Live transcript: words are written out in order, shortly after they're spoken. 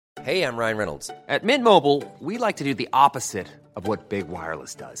Hey, I'm Ryan Reynolds. At Mint Mobile, we like to do the opposite of what Big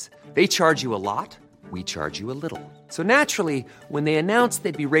Wireless does. They charge you a lot, we charge you a little. So naturally, when they announced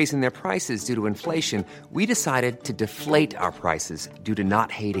they'd be raising their prices due to inflation, we decided to deflate our prices due to not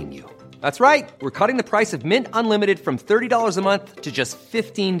hating you. That's right. We're cutting the price of Mint Unlimited from $30 a month to just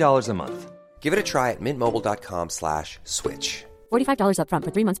 $15 a month. Give it a try at mintmobile.com/switch. $45 up front for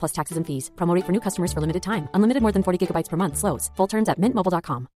 3 months plus taxes and fees. Promo rate for new customers for limited time. Unlimited more than 40 gigabytes per month. Slows full terms at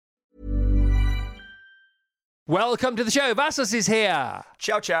mintmobile.com. Welcome to the show. Vassos is here.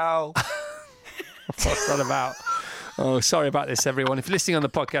 Ciao, ciao. What's that about? Oh, sorry about this, everyone. If you're listening on the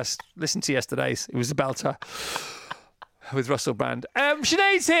podcast, listen to yesterday's. It was a belter with Russell Brand.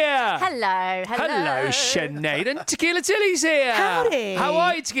 Sinead's here. Hello. Hello, Sinead. And Tequila Tilly's here. Howdy. How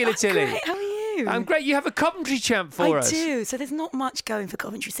are you, Tequila Tilly? Great. How are you? I'm great. You have a Coventry champ for us. I do. So there's not much going for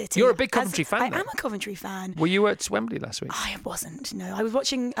Coventry City. You're a big Coventry fan, I though. am a Coventry fan. Were you at Wembley last week? I wasn't, no. I was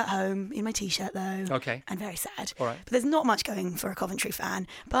watching at home in my T-shirt, though. Okay. And very sad. All right. But there's not much going for a Coventry fan.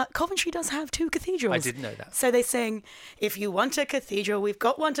 But Coventry does have 2 cathedrals. I didn't know that. So they sing, if you want a cathedral, we've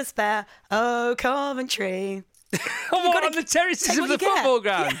got one to spare. Oh, Coventry. What, on the terraces of the football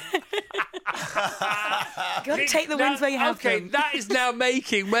ground? You've got to take the wins where you have them. Okay, that is now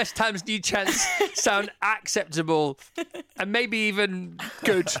making West Ham's new chants sound acceptable and maybe even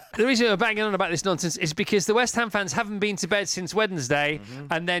good. The reason we're banging on about this nonsense is because the West Ham fans haven't been to bed since Wednesday,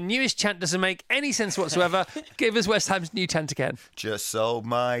 and their newest chant doesn't make any sense whatsoever. Give us West Ham's new chant again. Just sold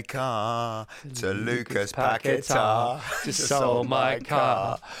my car to Lucas Paquetá. Just sold my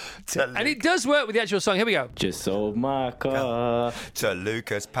car. And it does work with the actual song. Here we go. Just sold my car to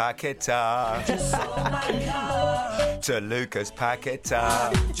Lucas Paquetá. Just sold my car to Lucas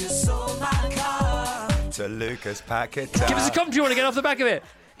Paquetá. Just sold my car to Lucas Paquetá. Give us a Coventry one again off the back of it.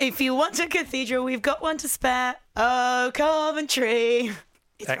 If you want a cathedral, we've got one to spare. Oh, Coventry.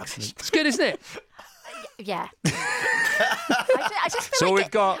 It's Excellent. rubbish. It's good, isn't it? Yeah. I just feel It's all like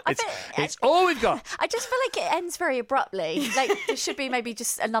we've got. It's all we've got. I just feel like it ends very abruptly. Like there should be maybe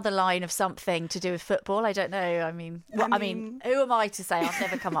just another line of something to do with football. I don't know. I mean, who am I to say? I've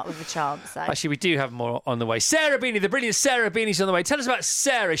never come up with a chant. So. Actually, we do have more on the way. Sarah Beeny, the brilliant Sarah Beeny's on the way. Tell us about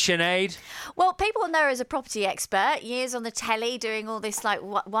Sarah, Sinead. Well, people know her as a property expert. Years on the telly, doing all this like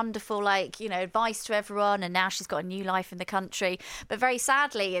wonderful, advice to everyone. And now she's got a new life in the country. But very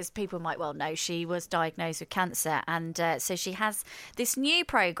sadly, as people might well know, she was diagnosed with cancer, and so she has this new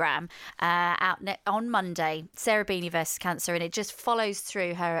programme out on Monday, Sarah Beeny versus Cancer, and it just follows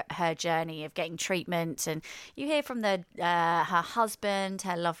through her journey of getting treatment. And you hear from her husband,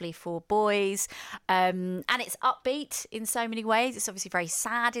 her lovely 4 boys, and it's upbeat in so many ways. It's obviously very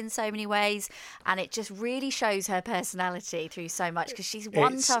sad in so many ways, and it just really shows her personality through so much because she's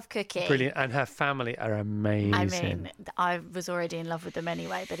tough cookie. Brilliant, and her family are amazing. I mean, I was already in love with them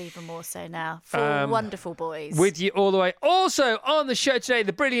anyway, but even more so now. 4 wonderful boys. With you all the way. Also on the show today,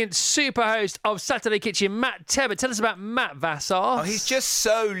 the brilliant super host of Saturday Kitchen, Matt Tebbutt. Tell us about Matt Vassos. Oh, he's just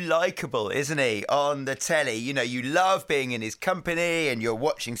so likeable, isn't he, on the telly? You know, you love being in his company and you're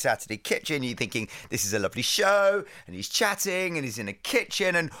watching Saturday Kitchen, you're thinking, this is a lovely show, and he's chatting and he's in a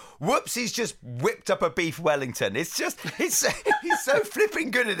kitchen and whoops, he's just whipped up a beef Wellington. It's just, he's so flipping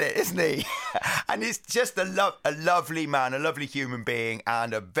good at it, isn't he? And he's just a lovely man, a lovely human being,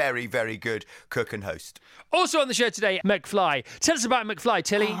 and a very, very good cook and host. Also on the show today, McFly. Tell us about McFly,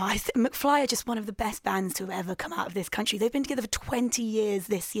 Tilly. I think McFly are just one of the best bands to have ever come out of this country. They've been together for 20 years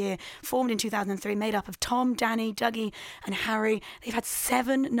this year, formed in 2003, made up of Tom, Danny, Dougie and Harry. They've had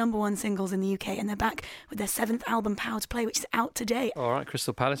 7 #1 singles in the UK, and they're back with their 7th album, Power to Play, which is out today. All right,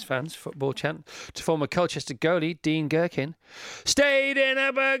 Crystal Palace fans, football chant to former Colchester goalie Dean Gherkin. Stayed in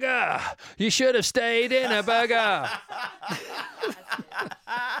a burger. You should have stayed in a burger.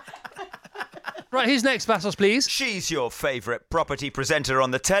 Right, who's next, Vassos, please? She's your favourite property presenter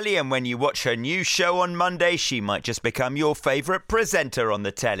on the telly, and when you watch her new show on Monday, she might just become your favourite presenter on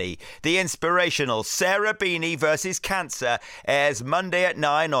the telly. The inspirational Sarah Beeny versus Cancer airs Monday at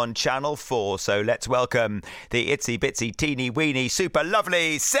 9 on Channel 4. So let's welcome the itsy bitsy teeny weeny super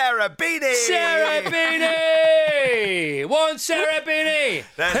lovely Sarah Beeny! Sarah Beeny! One Sarah Beeny!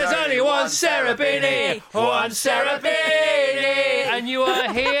 There's only one Sarah Beeny! One Sarah Beeny! And you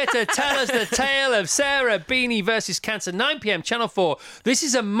are here to tell us the tale of Sarah Beeny versus Cancer, 9 p.m, Channel 4. This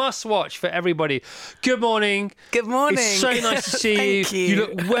is a must-watch for everybody. Good morning. Good morning. It's so nice to see you. Thank you. You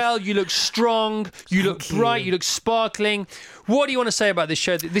look well, you look strong, you look bright, you look sparkling. What do you want to say about this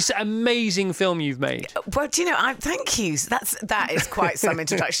show, this amazing film you've made? Well, do you know, thank you. That is quite some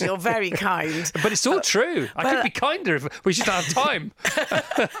introduction. You're very kind. But it's all true. I could be kinder if we just don't have time.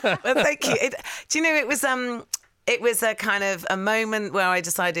 Well, thank you. Do you know, it was... it was a kind of a moment where I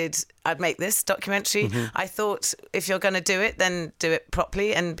decided I'd make this documentary. I thought, if you're going to do it, then do it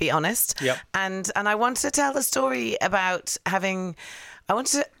properly and be honest. Yep. And I wanted to tell the story about having... I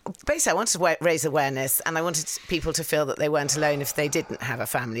wanted to raise awareness, and I wanted people to feel that they weren't alone if they didn't have a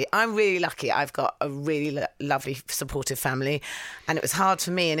family. I'm really lucky. I've got a really lovely, supportive family, and it was hard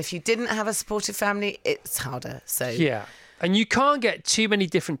for me. And if you didn't have a supportive family, it's harder. So Yeah. And you can't get too many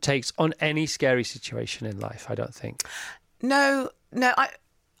different takes on any scary situation in life, I don't think. No.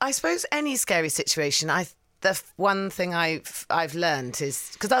 I suppose any scary situation. The one thing I've learned is,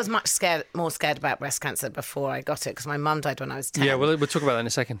 because I was much more scared about breast cancer before I got it, because my mum died when I was 10. Yeah, we'll talk about that in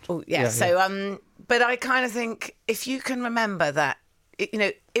a second. Oh, yeah. So, but I kind of think if you can remember that,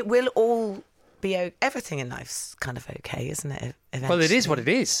 it will all be everything in life's kind of okay, isn't it? Eventually. Well, it is what it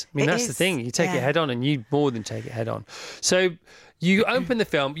is. I mean, that's the thing. You take it head on, and you more than take it head on. So you open the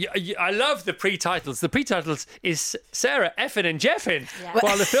film. I love the pre-titles. The pre-titles is Sarah effing and jeffing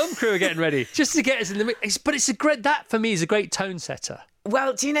while the film crew are getting ready, just to get us in the mix. But that for me is a great tone setter.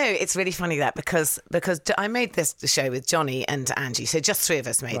 Well, do you know, it's really funny that because I made the show with Johnny and Angie, so just three of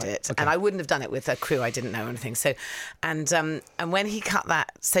us made it, and I wouldn't have done it with a crew I didn't know or anything. So, and when he cut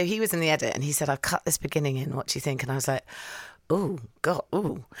that, so he was in the edit and he said, "I've cut this beginning in. What do you think?" And I was like, "Oh God,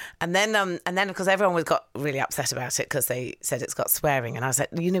 ooh!" And then because everyone got really upset about it because they said it's got swearing, and I was like,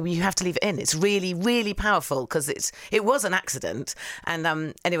 you have to leave it in. It's really, really powerful because it was an accident.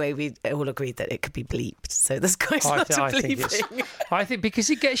 And anyway, we all agreed that it could be bleeped. So there's quite a lot of bleeping. I think because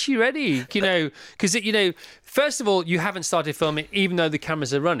it gets you ready, because first of all, you haven't started filming even though the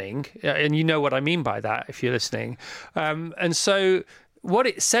cameras are running, and you know what I mean by that if you're listening, and so. What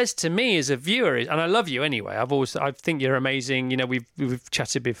it says to me as a viewer is, and I love you anyway. I think you're amazing. We've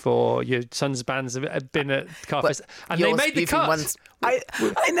chatted before. Your son's bands have been at Carfest, and they made the cut. I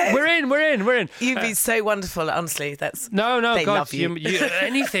know. We're in. You've been so wonderful. Honestly, that's no. They God, love you.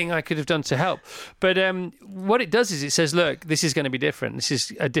 Anything I could have done to help. But what it does is it says, look, this is going to be different. This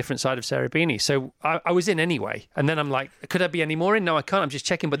is a different side of Sarah Beeny. So I was in anyway, and then I'm like, could I be any more in? No, I can't. I'm just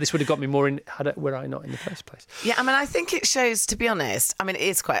checking. But this would have got me more in. Were I not in the first place? Yeah, I mean, I think it shows. To be honest, I mean, it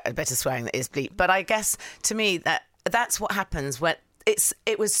is quite a bit of swearing that is bleep. But I guess to me that's what happens when.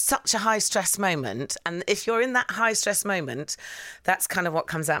 It was such a high stress moment, and if you're in that high stress moment, that's kind of what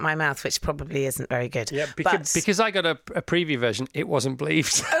comes out my mouth, which probably isn't very good. Yeah, because I got a preview version, it wasn't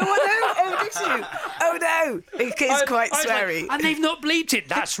bleeped. Oh no! Oh, did you? Oh no! It is quite sweary. And they've not bleeped it.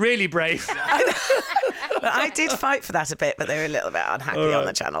 That's really brave. But I did fight for that a bit, but they were a little bit unhappy on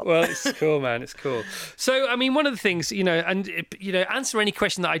the channel. Well, it's cool, man. It's cool. So, I mean, one of the things, answer any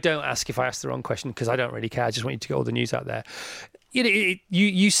question that I don't ask if I ask the wrong question, because I don't really care. I just want you to get all the news out there.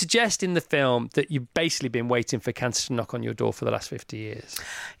 You suggest in the film that you've basically been waiting for cancer to knock on your door for the last 50 years.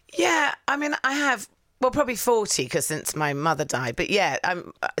 Yeah, I mean, I have, well, probably 40, because since my mother died. But yeah,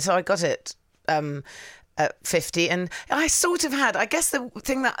 so I got it at 50, and I sort of had, I guess the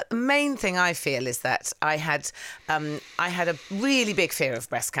main thing I feel is that I had a really big fear of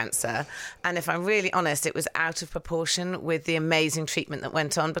breast cancer, and if I'm really honest, it was out of proportion with the amazing treatment that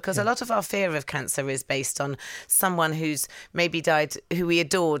went on, because a lot of our fear of cancer is based on someone who's maybe died, who we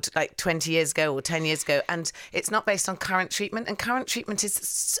adored like 20 years ago or 10 years ago, and it's not based on current treatment, and current treatment is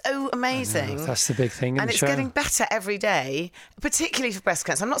so amazing. That's the big thing in and the it's show. Getting better every day, particularly for breast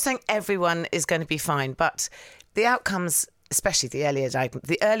cancer. I'm not saying everyone is going to be fine, but the outcomes, especially the earlier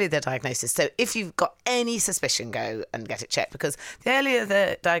the diagnosis. So if you've got any suspicion, go and get it checked, because the earlier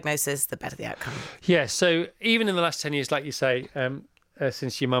the diagnosis, the better the outcome. Yeah, so even in the last 10 years, like you say,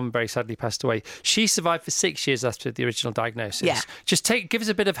 since your mum very sadly passed away, she survived for 6 years after the original diagnosis. Yeah. Just give us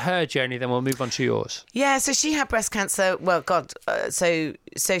a bit of her journey, then we'll move on to yours. Yeah, so she had breast cancer. Well, God, so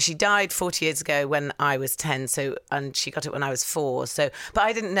she died 40 years ago when I was 10. And she got it when I was 4. But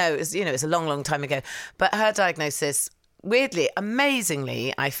I didn't know. It was a long, long time ago. But her diagnosis, weirdly,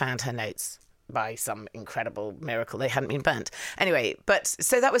 amazingly, I found her notes. By some incredible miracle, they hadn't been burnt. Anyway,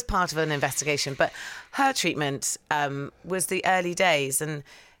 so that was part of an investigation. But her treatment was the early days, and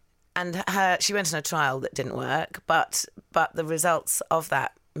she went on a trial that didn't work. But the results of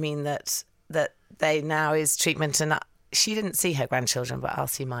that mean that they now is treatment, and she didn't see her grandchildren, but I'll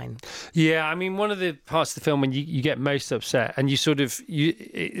see mine. Yeah, I mean, one of the parts of the film when you get most upset, and it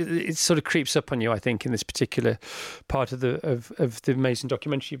sort of creeps up on you, I think, in this particular part of the amazing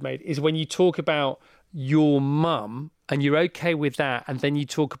documentary you've made, is when you talk about your mum, and you're okay with that, and then you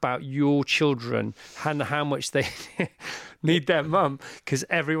talk about your children and how much they need their mum, because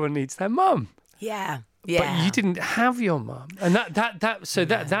everyone needs their mum. Yeah. Yeah. But you didn't have your mum, and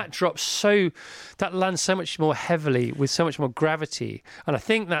that drops that lands so much more heavily with so much more gravity, and I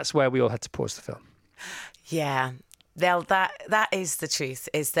think that's where we all had to pause the film. Yeah, that is the truth,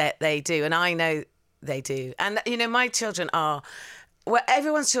 is that they do, and I know they do. And my children are, well,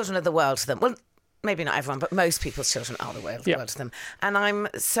 everyone's children are the world to them. Well, maybe not everyone, but most people's children are the world to them. And I'm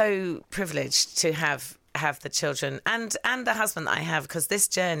so privileged to have the children and the husband that I have, because this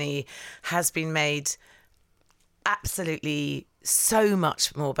journey has been made absolutely so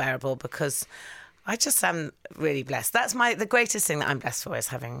much more bearable, because I just am really blessed. That's the greatest thing that I'm blessed for, is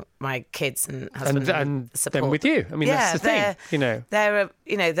having my kids and husband and support. them with you. I mean, that's the thing. They're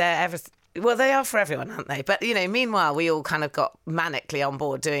everything. Well, they are for everyone, aren't they? But, meanwhile, we all kind of got manically on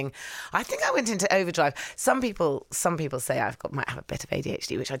board doing... I think I went into overdrive. Some people say might have a bit of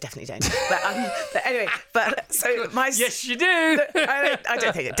ADHD, which I definitely don't. But anyway, so my... Yes, you do. I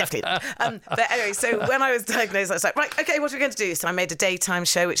don't think it, definitely not. But anyway, so when I was diagnosed, I was like, right, okay, what are we going to do? So I made a daytime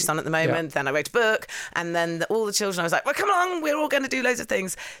show, which is on at the moment. Yeah. Then I wrote a book. And then all the children, I was like, well, come along, we're all going to do loads of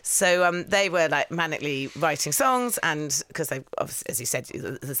things. So they were like manically writing songs, and because they, obviously, as you said,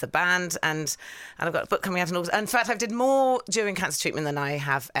 there's a band. And I've got a book coming out in August. In fact, I've did more during cancer treatment than I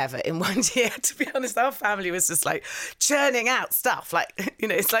have ever in one year, to be honest. Our family was just like churning out stuff, like,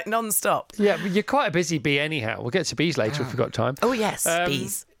 it's like non-stop. Yeah, but you're quite a busy bee anyhow. We'll get to bees later if we've got time. Oh, yes,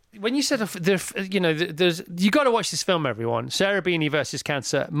 bees. When you said, you got to watch this film, everyone. Sarah Beeny versus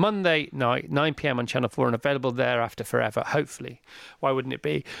Cancer, Monday night, 9 p.m. on Channel 4, and available thereafter forever, hopefully. Why wouldn't it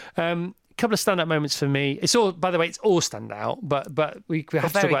be? Couple of stand-up moments for me. It's all, by the way, it's all stand-out, but we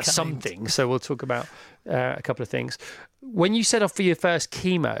have to talk about something, so we'll talk about a couple of things. When you set off for your first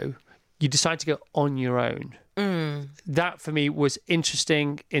chemo, you decided to go on your own. That, for me, was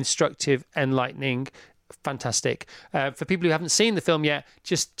interesting, instructive, enlightening, fantastic. For people who haven't seen the film yet,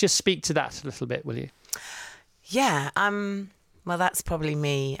 just speak to that a little bit, will you? Yeah, well, that's probably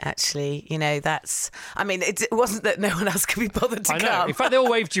me, actually. It wasn't that no one else could be bothered to come. I know. In fact, they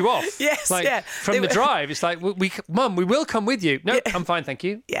all waved you off. Yes, From the drive, it's like, Mum, we will come with you. No, I'm fine, thank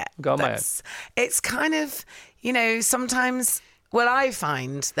you. Yeah. Go on my own. It's kind of, sometimes, well, I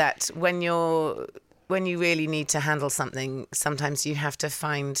find that when you really need to handle something, sometimes you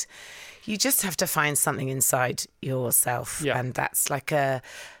just have to find something inside yourself. Yeah. And that's like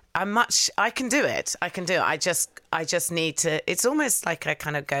I can do it. I just need to, it's almost like I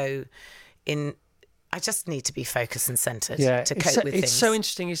kind of go in, I just need to be focused and centred to cope with things. It's so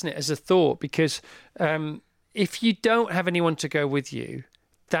interesting, isn't it, as a thought, because if you don't have anyone to go with you,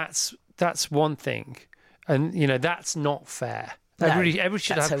 that's one thing. And, that's not fair. No, everybody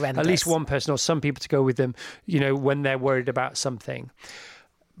should have horrendous. At least one person or some people to go with them, when they're worried about something.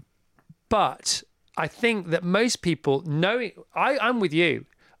 But I think that most people I'm with you.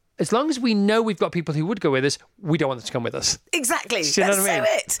 As long as we know we've got people who would go with us, we don't want them to come with us. Exactly. Do you know what I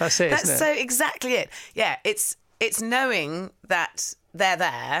mean? That's so exactly it. Yeah, it's knowing that they're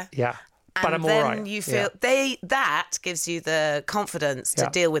there. Yeah. But I'm all right. And then you feel that gives you the confidence to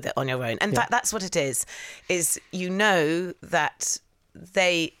deal with it on your own. In fact, that's what it is that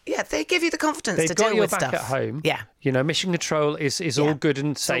they give you the confidence to deal with stuff. They've got your back at home. Yeah. Mission control is all good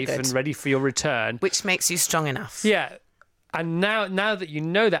and safe and ready for your return. Which makes you strong enough. Yeah. And now that you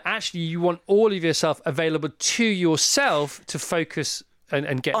know that, actually you want all of yourself available to yourself to focus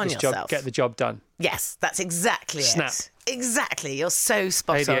and get the job done. Yes, that's exactly Snap. it. Exactly. You're so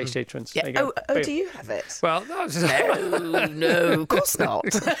spot on. ADHD twins. Yeah. Oh, do you have it? Well, no, of course not.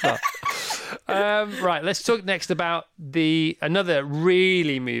 Right, let's talk next about another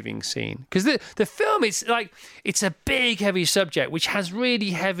really moving scene, because the film is like, it's a big, heavy subject which has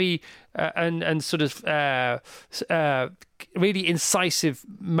really heavy and sort of really incisive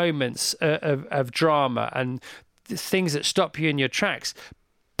moments of drama and things that stop you in your tracks.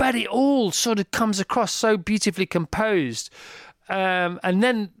 But it all sort of comes across so beautifully composed. And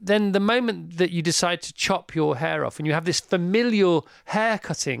then the moment that you decide to chop your hair off, and you have this familial hair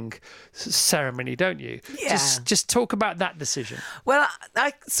cutting ceremony, don't you? Yeah. Just talk about that decision. Well,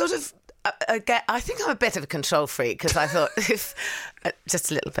 I sort of... I think I'm a bit of a control freak, because I thought just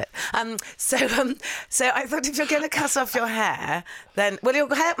a little bit. So I thought, if you're going to cut off your hair, then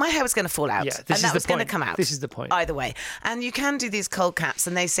my hair was going to fall out, and that was going to come out. This is the point. Either way, and you can do these cold caps,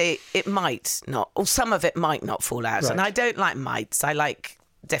 and they say it might not, or some of it might not fall out. Right. And I don't like mights. I like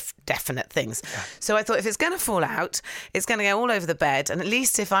definite things. Yeah. So I thought, if it's going to fall out, it's going to go all over the bed, and at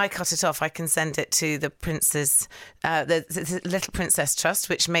least if I cut it off, I can send it to the Princess, the Little Princess Trust,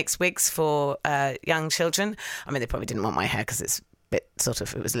 which makes wigs for young children. I mean, they probably didn't want my hair because it's a bit sort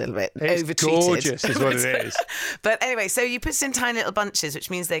of, it was a little bit It's overtreated. gorgeous is what it is. But anyway, so you put it in tiny little bunches, which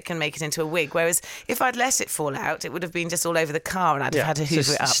means they can make it into a wig. Whereas if I'd let it fall out, it would have been just all over the car and I'd have had to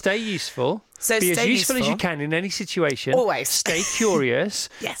hoover it up. Stay useful. So be as stay useful as you useful. can in any situation. Always. Stay curious.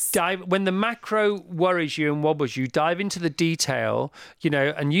 Yes. Dive when the macro worries you and wobbles you. Dive into the detail,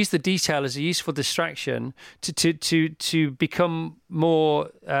 and use the detail as a useful distraction to become more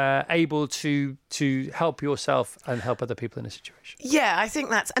able to help yourself and help other people in a situation. Yeah, I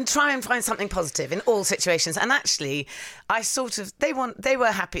think and try and find something positive in all situations. And actually, I sort of, they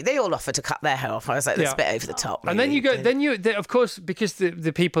were happy. They all offered to cut their hair off. I was like, that's a bit over the top. And then of course, because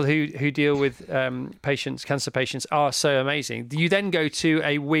the people who deal with cancer patients are so amazing, you then go to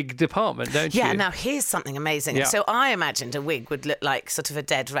a wig department, don't you? Yeah, now here's something amazing. Yeah. So I imagined a wig would look like sort of a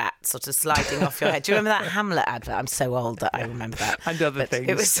dead rat sort of sliding off your head. Do you remember that Hamlet advert? I'm so old that I remember that. And other things.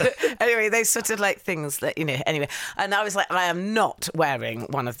 It was, anyway, they sort of like things that, anyway. And I was like, I am not wearing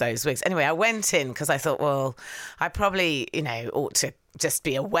one of those wigs. Anyway, I went in because I thought, well, I probably, ought to just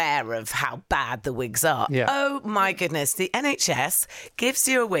be aware of how bad the wigs are. Yeah. Oh my goodness, the NHS gives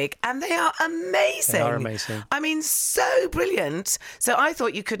you a wig and they are amazing. They are amazing. I mean, so brilliant. So I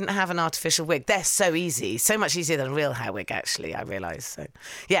thought you couldn't have an artificial wig. They're so easy, so much easier than a real hair wig, actually, I realised. So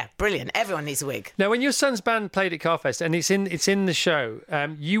yeah, brilliant. Everyone needs a wig. Now, when your son's band played at Carfest, and it's in the show,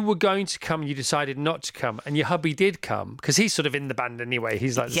 you were going to come, you decided not to come, and your hubby did come, because he's sort of in the band anyway.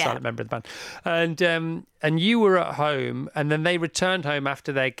 He's like the silent member of the band. And you were at home, and then they returned home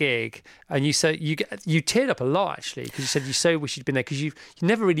after their gig, and you said you teared up a lot, actually, because you said you so wish you'd been there, because you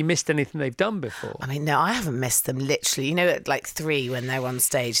never really missed anything they've done before. I mean, no, I haven't missed them, literally. At like 3 when they're on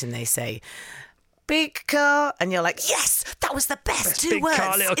stage and they say, big car, and you're like, yes, that was the best 2 big words.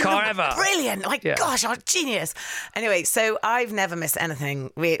 car, little car ever. Brilliant. My gosh, I'm a genius. Anyway, so I've never missed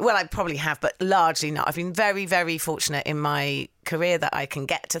anything. Well, I probably have, but largely not. I've been very, very fortunate in my career that I can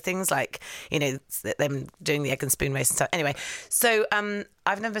get to things like, them doing the egg and spoon race and stuff. Anyway, so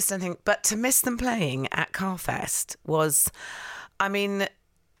I've never missed anything, but to miss them playing at Carfest was, I mean,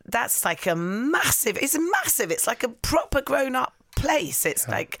 that's like it's massive. It's like a proper grown-up place. It's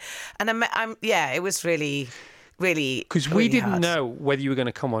like, and it was really, really, because we didn't know whether you were going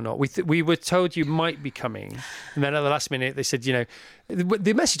to come or not. We were told you might be coming, and then at the last minute they said,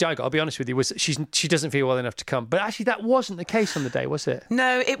 the message I got, I'll be honest with you, was she doesn't feel well enough to come. But actually, that wasn't the case on the day, was it?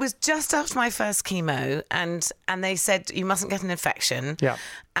 No, it was just after my first chemo, and they said you mustn't get an infection. Yeah,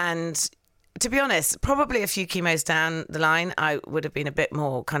 and to be honest, probably a few chemos down the line, I would have been a bit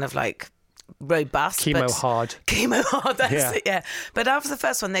more kind of like robust. Chemo hard, that's it, yeah. But after the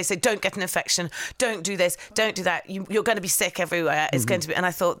first one, they said, don't get an infection, don't do this, don't do that, you're going to be sick everywhere. It's going to be, and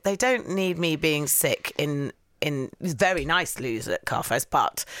I thought, they don't need me being sick in very nice loos at Carfest,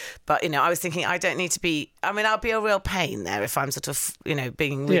 but I was thinking, I don't need to be, I'll be a real pain there if I'm sort of,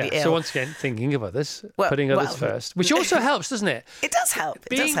 being really ill. So once again, thinking of others, putting others first, which also helps, doesn't it? It does help.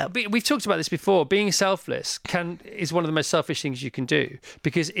 We've talked about this before. Being selfless is one of the most selfish things you can do,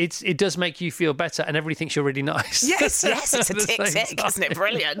 because it does make you feel better, and everybody thinks you're really nice. Yes, it's a tick, isn't it?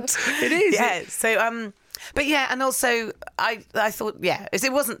 Brilliant. It is. Yeah. So but yeah, and also I thought,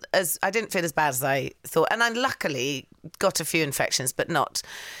 it wasn't I didn't feel as bad as I thought, and I luckily got a few infections, but not.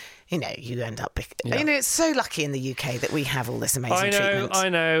 You end up. It's so lucky in the UK that we have all this amazing treatment. I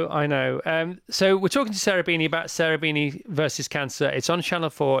know. So we're talking to Sarah Beeny about Sarah Beeny versus Cancer. It's on Channel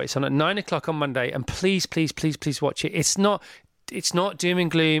 4. It's on at 9:00 on Monday, and please watch it. It's not doom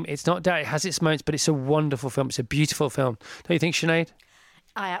and gloom. It's not doubt. It has its moments, but it's a wonderful film. It's a beautiful film. Don't you think, Sinead?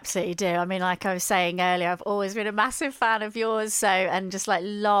 I absolutely do. I mean, like I was saying earlier, I've always been a massive fan of yours, and just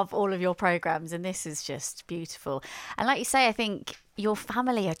love all of your programmes, and this is just beautiful. And like you say, I think your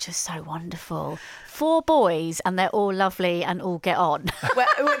family are just so wonderful. 4 boys, and they're all lovely and all get on. Well,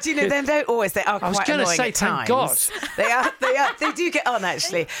 do you know, they don't always. They are quite annoying at times. Thank God. They do get on,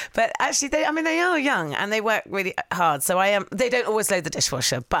 actually. But actually, they are young and they work really hard. So they don't always load the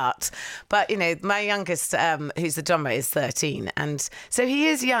dishwasher. But my youngest, who's the drummer, is 13, and so he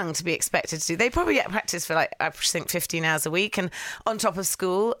is young to be expected to do. They probably get practice for I think 15 hours a week, and on top of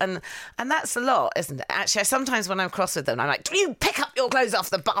school, and that's a lot, isn't it? Actually, sometimes when I'm cross with them, I'm like, do you pick up your clothes off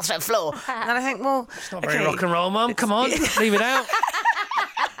the bathroom floor? And I think, well, it's not very rock and roll, Mum. Come on, leave it out.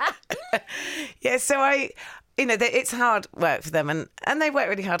 Yeah, so it's hard work for them, and they work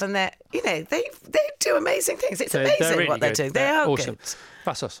really hard, and they do amazing things. It's amazing really what they're good. doing. They are awesome. good.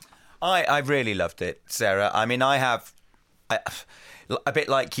 That's us. I really loved it, Sarah. I mean, I a bit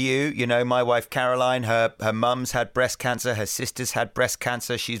like you, my wife Caroline, her mum's had breast cancer, her sister's had breast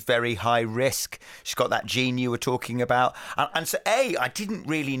cancer. She's very high risk. She's got that gene you were talking about. And so, I didn't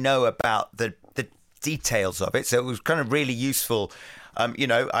really know about the details of it, so it was kind of really useful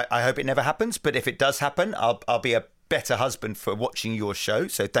I hope it never happens. But if it does happen, I'll be a better husband for watching your show.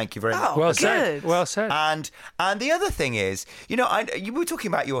 So thank you very much. Well said. Well said. And the other thing is, you were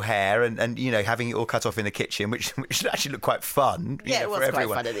talking about your hair and having it all cut off in the kitchen, which actually looked quite fun. Yeah, it was for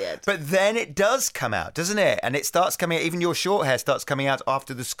everyone. quite fun at the end. But then it does come out, doesn't it? And it starts coming out. Even your short hair starts coming out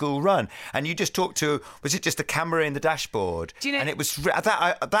after the school run. And you just talked to, was it just a camera in the dashboard? Do you know? And it was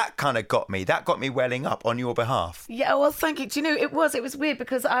that kind of got me. That got me welling up on your behalf. Yeah, well, thank you. Do you know, it was weird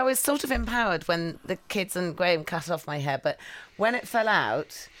because I was sort of empowered when the kids and Graham cut off my hair, but when it fell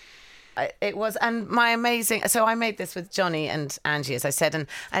out, it was, and my amazing, so I made this with Johnny and Angie, as I said,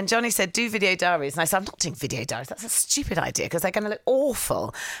 and Johnny said, do video diaries, and I said, I'm not doing video diaries, that's a stupid idea because they're going to look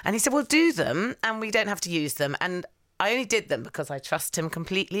awful. And he said, well, do them and we don't have to use them. And I only did them because I trust him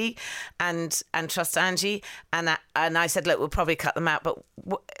completely and trust Angie. And I said, look, we'll probably cut them out. But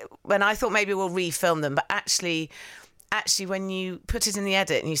when I thought maybe we'll refilm them, but actually, when you put it in the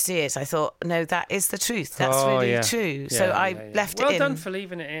edit and you see it, I thought, no, that is the truth. That's really true. So I left it in. Well done for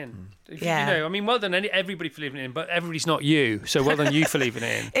leaving it in. Yeah. Well done everybody for leaving it in, but everybody's not you. So well done you for leaving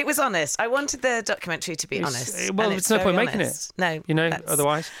it in. It was honest. I wanted the documentary to be honest. Well, it's no point making it. No.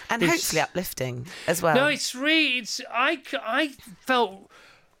 Otherwise. And hopefully uplifting as well. No, I felt,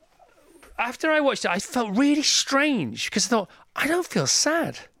 after I watched it, I felt really strange because I thought, I don't feel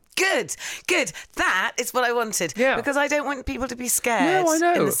sad. Good. That is what I wanted. Yeah. Because I don't want people to be scared I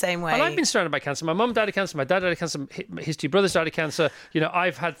know. in the same way. And I've been surrounded by cancer. My mum died of cancer. My dad died of cancer. His two brothers died of cancer.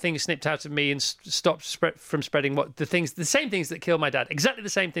 I've had things snipped out of me and stopped from spreading the same things that killed my dad. Exactly the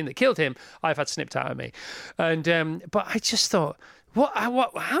same thing that killed him, I've had snipped out of me. And but I just thought,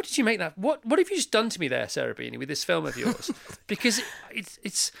 how did you make that? What have you just done to me there, Sarah Beeny, with this film of yours? Because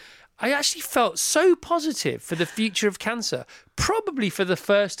it's I actually felt so positive for the future of cancer, probably for the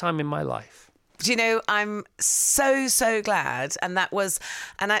first time in my life. Do you know, I'm so glad. And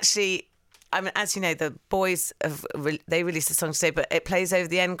actually, I mean, as you know, the boys they released the song today, but it plays over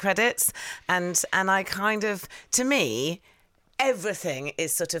the end credits. And I kind of, to me, everything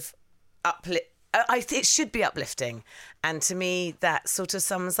is sort of it should be uplifting. And to me, that sort of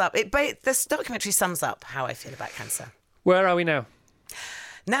sums up, this documentary sums up how I feel about cancer. Where are we now?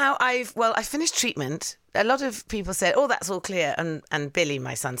 Now I finished treatment. A lot of people said, "Oh, that's all clear," and Billy,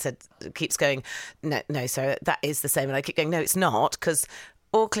 my son, keeps going, "No, Sarah, that is the same." And I keep going, "No, it's not," because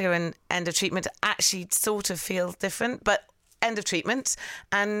all clear and end of treatment actually sort of feel different, but end of treatment,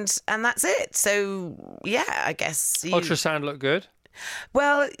 and that's it. So yeah, I guess ultrasound looked good.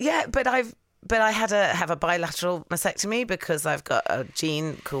 Well, yeah, but I had to have a bilateral mastectomy because I've got a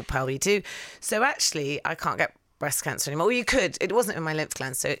gene called PALB2. So actually, I can't get breast cancer anymore. Well, you could. It wasn't in my lymph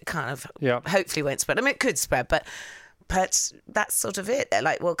glands, so it kind of hopefully won't spread. I mean, it could spread, but that's sort of it. They're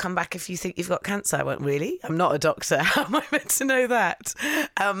like, well, come back if you think you've got cancer. I went, really? I'm not a doctor. How am I meant to know that?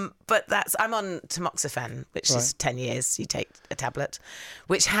 But I'm on tamoxifen, which is 10 years. You take a tablet,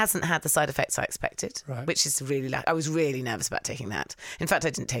 which hasn't had the side effects I expected, which is really, I was really nervous about taking that. In fact,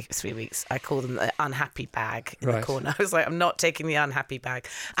 I didn't take it for 3 weeks. I call them the unhappy bag in the corner. I was like, I'm not taking the unhappy bag.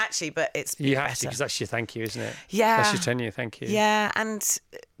 Actually, but it's you have better. to, because that's your thank you, isn't it? Yeah. That's your 10-year thank you. Yeah,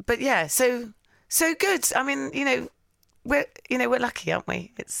 so good. I mean, we're lucky, aren't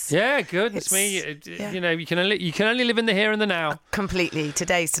we? Good. It's me. You can only live in the here and the now. Completely.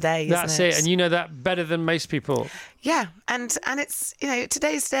 Today's today. That's isn't it? And you know that better than most people. Yeah, and it's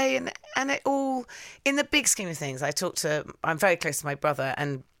today's day, and it all in the big scheme of things. I'm very close to my brother,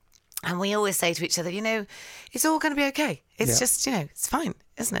 and we always say to each other, it's all going to be okay. It's just it's fine,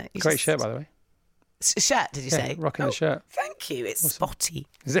 isn't it? Great shirt, by the way. Shirt, did you say? Rocking the shirt. Thank you. It's spotty.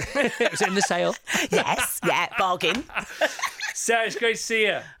 Was it in the sale? Yes, bargain. Sarah, it's great to see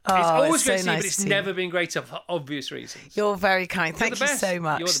you. Oh, it's always great to so see you, nice but it's to see never you. been great for obvious reasons. You're very kind. Thank you so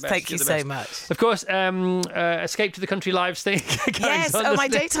much. You're the best. Thank you so much. Of course, Escape to the Country Lives thing. Yes. Oh, my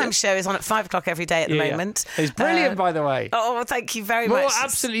daytime show is on at 5 o'clock every day at the moment. It's brilliant, by the way. Oh, well, thank you very much. More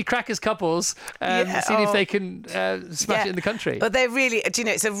absolutely crackers couples seeing if they can smash it in the country. But they're really,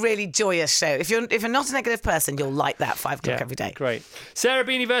 it's a really joyous show. If you're not a negative person, you'll like that 5 o'clock every day. Great. Sarah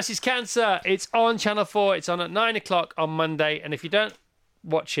Beeny versus Cancer. It's on Channel 4. It's on at 9 o'clock on Monday. And if you don't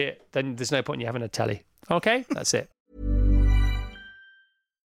watch it, then there's no point in you having a telly. Okay? That's it.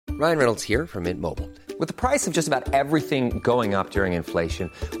 Ryan Reynolds here from Mint Mobile. With the price of just about everything going up during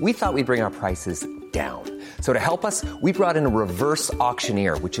inflation, we thought we'd bring our prices down. So to help us, we brought in a reverse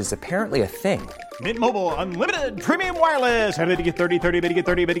auctioneer, which is apparently a thing. Mint Mobile Unlimited Premium Wireless. How to get 30, 30, bit to get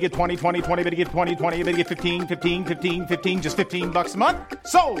 30, bit to get 20, 20, 20, bit to get 20, 20, bit to get 15, 15, 15, 15, just $15 a month?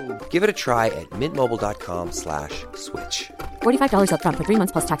 Sold! Give it a try at mintmobile.com/switch. $45 up front for 3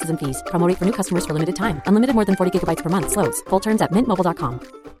 months plus taxes and fees. Promo rate for new customers for limited time. Unlimited more than 40 gigabytes per month. Slows full terms at mintmobile.com.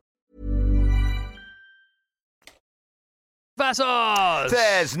 Vassos!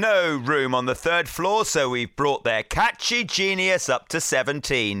 There's no room on the third floor, so we've brought their catchy genius up to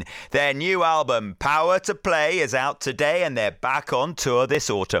 17. Their new album, Power to Play, is out today and they're back on tour this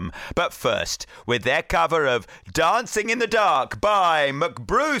autumn. But first, with their cover of Dancing in the Dark by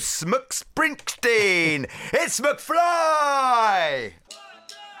McBruce McSpringsteen, it's McFly!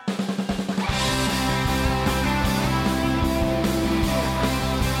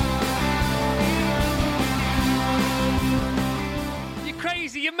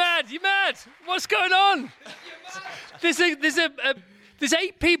 You're mad. What's going on? There's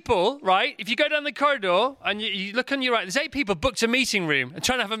 8 people, right? If you go down the corridor and you look on your right, there's 8 people booked a meeting room and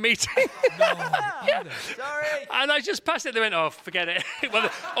trying to have a meeting. Yeah. Sorry. And I just passed it. They went, forget it. Well,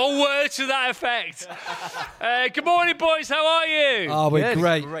 or words to that effect. Good morning, boys. How are you? Oh, we're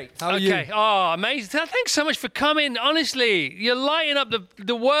great. How are you? Okay. Oh, amazing. Thanks so much for coming. Honestly, you're lighting up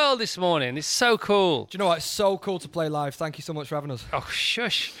the world this morning. It's so cool. Do you know what? It's so cool to play live. Thank you so much for having us. Oh,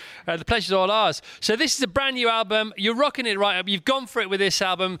 shush. The pleasure's all ours. So this is a brand new album. You're rocking it right up. You've gone for it with this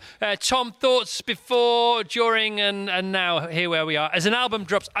album. Tom, thoughts before, during, and now here where we are. As an album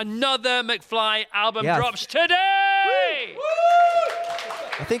drops, another McFly album drops today!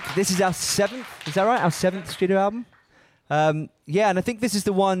 I think this is our 7th, is that right? Our 7th studio album? And I think this is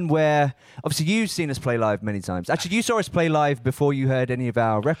the one where, obviously, you've seen us play live many times. Actually, you saw us play live before you heard any of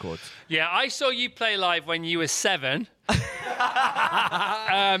our records. Yeah, I saw you play live when you were 7.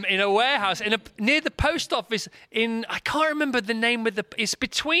 In a warehouse near the post office I can't remember the name of it's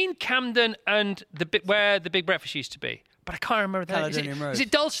between Camden and where the Big Breakfast used to be, but I can't remember the name. Is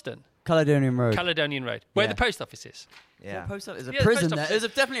it Dalston? Caledonian Road. Caledonian Road, where the post office is. Yeah. Post office is a prison there. There's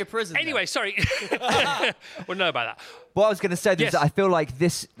definitely a prison Anyway, sorry. We'll know about that. What I was going to say is that I feel like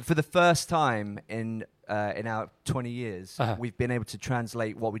this, for the first time in our 20 years, we've been able to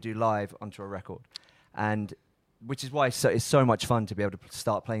translate what we do live onto a record. And which is why it's so much fun to be able to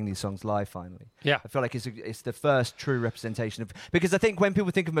start playing these songs live finally. Yeah. I feel like it's the first true representation of... Because I think when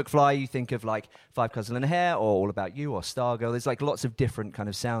people think of McFly, you think of like Five Cousins and a Hair or All About You or Stargirl. There's like lots of different kind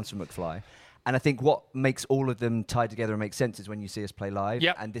of sounds from McFly. And I think what makes all of them tied together and make sense is when you see us play live.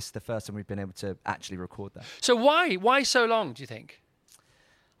 Yep. And this is the first time we've been able to actually record that. So why so long, do you think?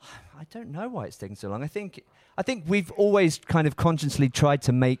 I don't know why it's taken so long. I think we've always kind of consciously tried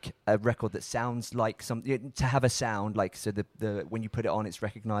to make a record that sounds like something, to have a sound like, so the when you put it on, it's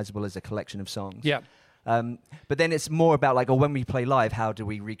recognizable as a collection of songs. Yeah. But then it's more about like, when we play live, how do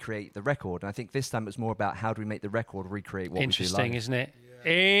we recreate the record? And I think this time it's more about how do we make the record recreate what we do live. Interesting, isn't it?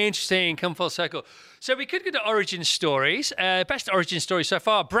 Yeah. Interesting. Come full circle. So we could go to origin stories. Best origin story so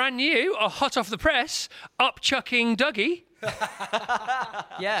far. Brand new, hot off the press, Upchucking Dougie.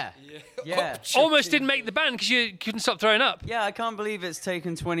 Yeah. Almost didn't make the band because you couldn't stop throwing up. Yeah, I can't believe it's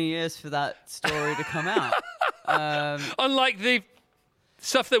taken 20 years for that story to come out. Unlike the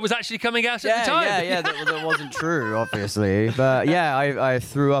stuff that was actually coming out at the time. That wasn't true, obviously. But yeah, I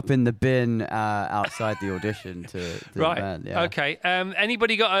threw up in the bin outside the audition to the band. Yeah. Okay.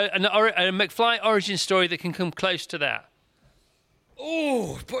 Anybody got a McFly origin story that can come close to that?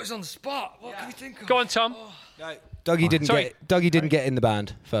 Oh, put us on the spot. What can we think of? Go on, Tom. Dougie didn't get in the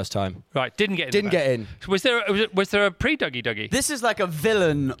band first time. Right, didn't get in. Was there a pre-Dougie? This is like a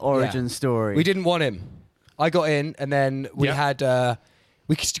villain origin story. We didn't want him. I got in, and then we had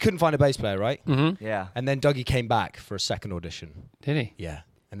we couldn't find a bass player, right? Mm-hmm. Yeah. And then Dougie came back for a second audition. Did he? Yeah.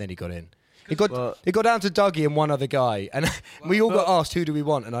 And then he got in. It got down to Dougie and one other guy, and we all got asked who do we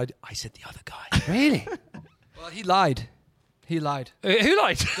want, and I said the other guy. Really? Well, he lied. Who lied?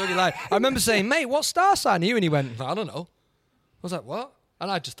 Dougie lied. I remember saying, "Mate, what star sign are you?" And he went, "I don't know." I was like, "What?"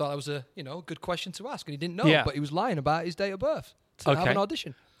 And I just thought that was a good question to ask, and he didn't know. But he was lying about his date of birth to have an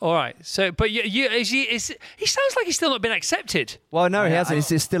audition. All right. So, but he sounds like he's still not been accepted. Well, no, he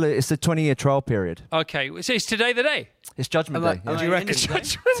hasn't. It's still a 20-year trial period. Okay. So is today the day? It's Judgment Day. What do you reckon?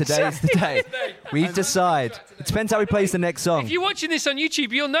 Today's the day. We decide. It depends how he plays the next song. If you're watching this on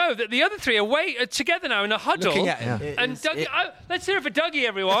YouTube, you'll know that the other three are together now in a huddle. Looking at him. Yeah. And Dougie, let's hear it for Dougie,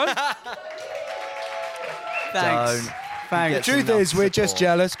 everyone. Thanks. The truth is, we're just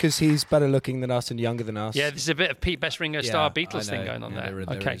jealous because he's better looking than us and younger than us. Yeah, there's a bit of Pete Best Ringo Star Beatles thing going on there.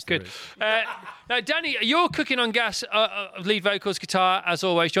 Okay, good. Now, Danny, you're cooking on gas, lead vocals, guitar, as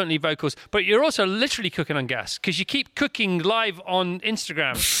always, joint lead vocals, but you're also literally cooking on gas because you keep cooking live on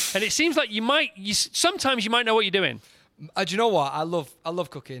Instagram. And it seems like sometimes you might know what you're doing. Do you know what? I love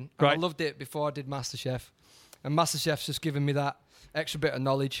cooking. Right. I loved it before I did MasterChef. And MasterChef's just given me that extra bit of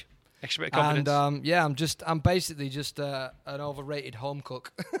knowledge. Extra bit of confidence. And I'm basically just an overrated home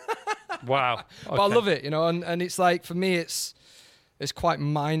cook. Wow. Okay. But I love it, and it's like, for me, it's quite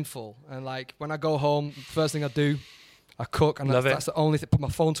mindful. And like when I go home, first thing I do, I cook, and that's the only thing. Put my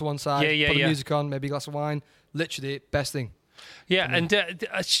phone to one side, put the music on, maybe a glass of wine. Literally, best thing. Yeah, and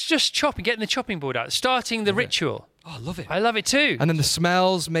it's just chopping, getting the chopping board out, starting the ritual. Oh, I love it. I love it too. And then the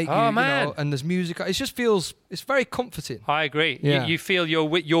smells make and there's music. It just feels, it's very comforting. I agree. Yeah. You feel you're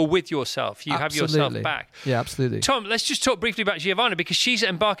with yourself. You have yourself back. Yeah, absolutely. Tom, let's just talk briefly about Giovanna, because she's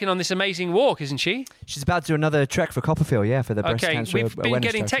embarking on this amazing walk, isn't she? She's about to do another trek for Copperfield, for the breast cancer we've been awareness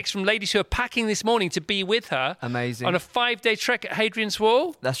getting charity. texts from ladies who are packing this morning to be with her. Amazing. On a 5-day trek at Hadrian's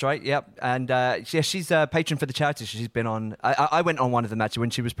Wall. That's right, yep. And she's a patron for the charity. She's been on, I went on one of them actually when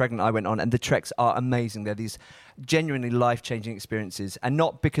she was pregnant. I went on, and the treks are amazing. They're these genuinely life-changing experiences, and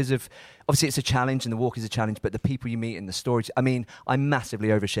not because of, obviously it's a challenge and the walk is a challenge, but the people you meet and the stories. I mean, I massively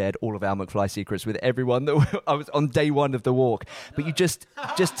overshared all of our McFly secrets with everyone that I was on day one of the walk, but you just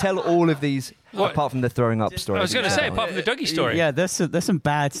tell all of these, apart from the throwing up story. I was going to say, apart from the Dougie story. Yeah, there's some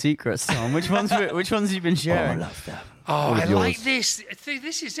bad secrets, Tom. Which ones have you been sharing? I love them. Oh, I like this.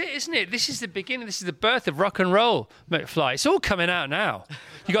 This is it, isn't it? This is the beginning. This is the birth of rock and roll, McFly. It's all coming out now.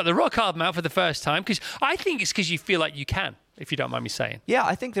 You got the rock album out for the first time, because I think it's because you feel like you can, if you don't mind me saying. Yeah,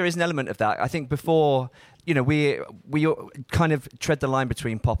 I think there is an element of that. I think before, we kind of tread the line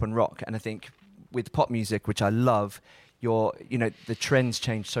between pop and rock, and I think with pop music, which I love, the trends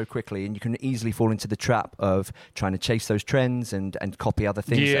change so quickly, and you can easily fall into the trap of trying to chase those trends and copy other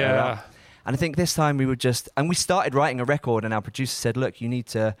things that are out. And I think this time we started writing a record, and our producer said, look, you need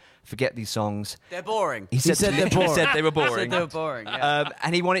to forget these songs. They're boring. He said they're boring. He said they were boring. They were boring, yeah.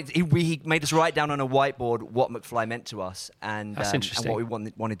 And he made us write down on a whiteboard what McFly meant to us, and what we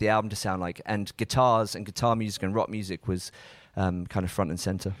wanted the album to sound like. And guitars and guitar music and rock music was kind of front and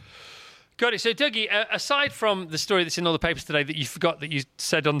center. Got it. So, Dougie, aside from the story that's in all the papers today that you forgot that you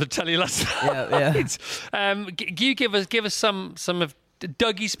said on the telly last night, you give us some of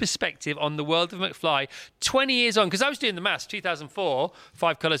Dougie's perspective on the world of McFly 20 years on, because I was doing the maths, 2004,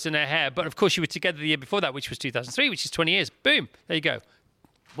 5 colours in her hair, but of course you were together the year before that, which was 2003, which is 20 years. Boom, there you go.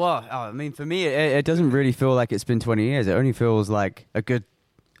 Well, I mean, for me, it doesn't really feel like it's been 20 years. It only feels like a good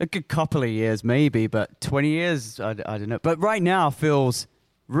couple of years maybe, but 20 years, I don't know. But right now feels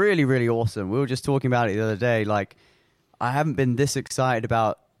really, really awesome. We were just talking about it the other day. Like, I haven't been this excited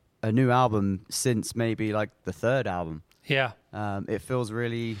about a new album since maybe like the third album. Yeah. It feels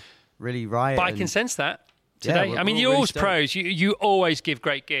really, really right. But I can sense that today. I mean, you're always pros. You always give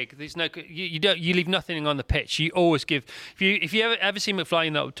great gig. There's no you leave nothing on the pitch. You always give. If you ever see McFly,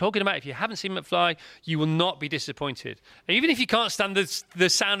 you know what I'm talking about. If you haven't seen McFly, you will not be disappointed. Even if you can't stand the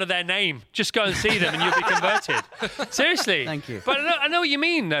sound of their name, just go and see them and you'll be converted. Seriously. Thank you. But I know what you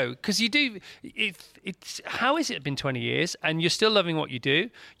mean though, because you do. How has it been 20 years and you're still loving what you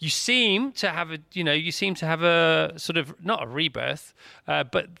do? You seem to have a sort of not a rebirth,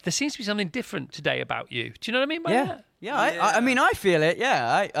 but there seems to be something different today about you. Do you know what I mean by that? Yeah, I mean, I feel it.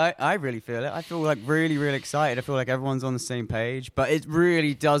 Yeah, I really feel it. I feel like really, really excited. I feel like everyone's on the same page, but it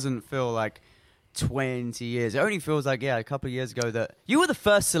really doesn't feel like 20 years. It only feels like, a couple of years ago that you were the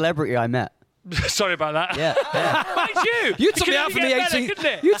first celebrity I met. Sorry about that. Yeah. Why'd you? You took me out for my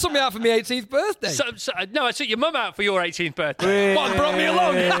 18th. You took me out for my 18th birthday. No, I took your mum out for your 18th birthday. What brought me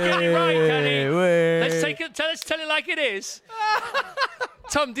along? Let's get it right, Kenny. Let's tell it like it is.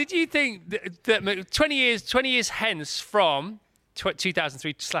 Tom, did you think that 20 years hence from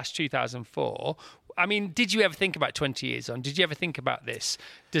 2003/2004? I mean, did you ever think about 20 years on? Did you ever think about this?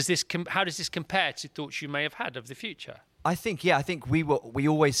 How does this compare to thoughts you may have had of the future? I think we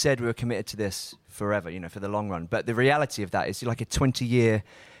always said we were committed to this forever, for the long run. But the reality of that is like a 20-year,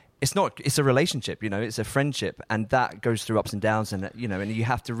 it's a relationship, it's a friendship, and that goes through ups and downs, and and you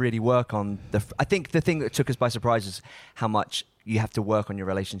have to really work on I think the thing that took us by surprise is how much you have to work on your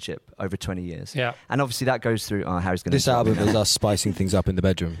relationship over 20 years. Yeah. And obviously that goes through, Harry's going to... This album is us spicing things up in the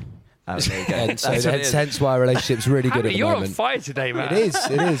bedroom. Oh, there you go. hence why our relationship's really good at the you're moment. On fire today, man. It is.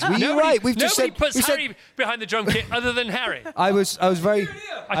 Well, you're right. We've just said... Nobody puts Harry behind the drum kit other than Harry. I was very...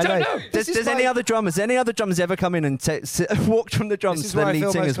 I don't know. Does any other drummers ever come in and walked from the drums to the lead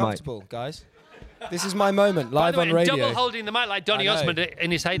singer's mic? Guys. This is my moment, By live the way, on and radio. double holding the mic like Donny I know. Osmond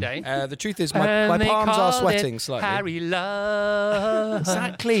in his heyday. The truth is, my palms are sweating slightly. Harry Love.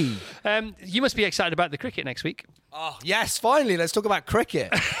 Exactly. You must be excited about the cricket next week. Oh, yes, finally, let's talk about cricket.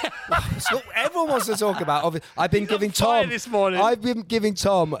 It's what everyone wants to talk about. I've been giving Tom this morning. I've been giving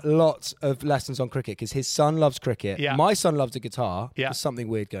Tom lots of lessons on cricket because his son loves cricket. Yeah. My son loves the guitar. Yeah. There's something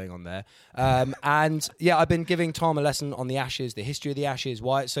weird going on there. And yeah, I've been giving Tom a lesson on the Ashes, the history of the Ashes,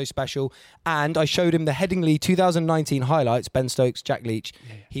 why it's so special. And I showed him the Headingley 2019 highlights, Ben Stokes, Jack Leach.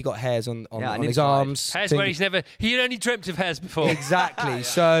 Yeah. He got hairs on his arms. Hairs where he'd only dreamt of hairs before. Exactly.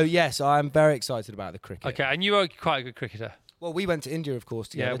 So yes, I'm very excited about the cricket. Okay, and you are quite a good cricketer. Well, we went to India, of course,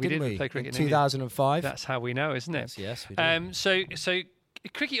 together, didn't we? Play cricket in 2005. That's how we know, isn't it? Yes, we did. So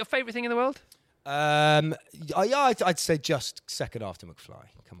cricket, your favourite thing in the world? I'd say just second after McFly.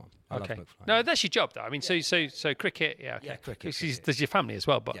 Come on. I love McFly. No, that's your job, though. I mean, so cricket, yeah, okay. Yeah, cricket. There's your family as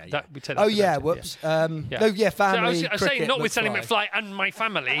well, but we take that. Oh, for yeah, granted, woops. Yeah. No, yeah, family, So I was saying, cricket, notwithstanding McFly. McFly and my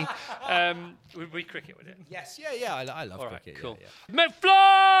family, we cricket with it. Yes, yeah, I love All right, cricket. cool. Yeah.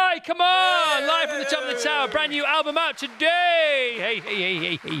 McFly, come on! Live from the top of the tower, brand new album out today.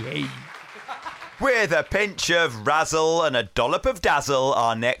 Hey. With a pinch of razzle and a dollop of dazzle,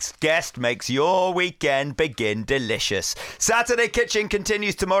 our next guest makes your weekend begin delicious. Saturday Kitchen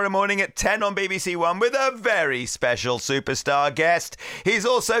continues tomorrow morning at 10 on BBC One with a very special superstar guest. He's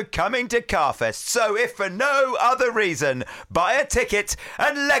also coming to Carfest, so if for no other reason, buy a ticket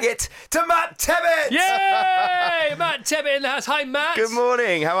and leg it to Matt Tebbutt! Yay! Matt Tebbutt in the house. Hi, Matt. Good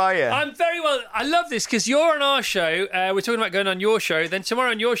morning, how are you? I'm very well. I love this because you're on our show. We're talking about going on your show. Then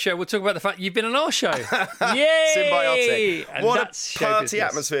tomorrow on your show, we'll talk about the fact you've been on our show. Yay! Symbiotic. And What that's a show party business.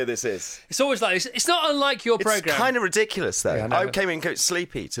 atmosphere this is. It's always like this. It's not unlike your programme. It's kind of ridiculous, though. Yeah, I know. I came in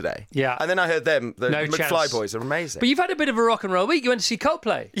sleepy today. Yeah. And then I heard them. The No McFly chance. boys are amazing. But you've had a bit of a rock and roll week. You went to see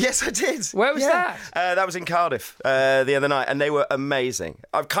Coldplay. Yes, I did. Where was that? That was in Cardiff the other night, and they were amazing.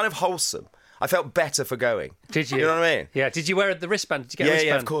 I'm kind of wholesome. I felt better for going. Did you? You know what I mean? Yeah. Did you wear the wristband? Did you get a wristband?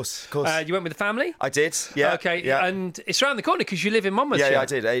 Yeah, of course. You went with the family? I did, yeah. Okay, yeah. and it's around the corner because you live in Monmouthshire. Yeah, I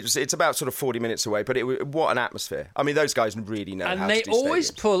did. It's about sort of 40 minutes away, but what an atmosphere. I mean, those guys really know how And to they do always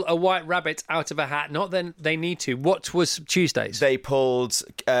stadiums. pull a white rabbit out of a hat. Not then they need to. What was Tuesdays? They pulled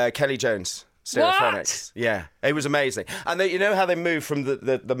Kelly Jones. Stereophonics. Yeah, it was amazing. And you know how they moved from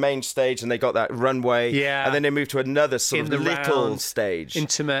the main stage and they got that runway, Yeah. and then they moved to another sort In of the little round, stage,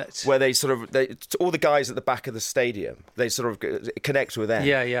 intimate, where they all the guys at the back of the stadium, they sort of connect with them.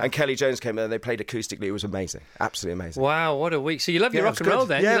 Yeah, yeah. And Kelly Jones came in and they played acoustically. It was amazing, absolutely amazing. Wow, what a week! So you love your Yeah, rock it was and roll good.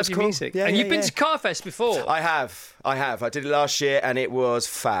 then? Yeah, You it love was your cool. music, Yeah, and yeah, you've been yeah. to Carfest before. I have. I did it last year and it was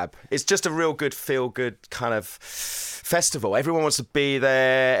fab. It's just a real good, feel-good kind of festival. Everyone wants to be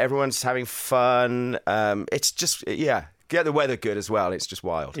there. Everyone's having fun. It's just, get the weather good as well. It's just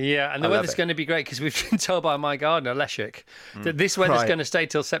wild. Yeah, and the I love weather's it. going to be great because we've been told by my gardener, Leszek, that this weather's Right. going to stay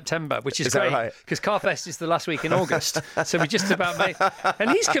till September, which is Is that great right? because Carfest is the last week in August. So we just about made.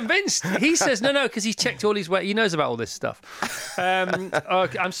 And he's convinced. He says, no, because he's checked all his weather. He knows about all this stuff.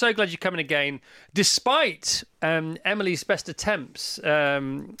 Okay, I'm so glad you're coming again, despite Emily's best attempts to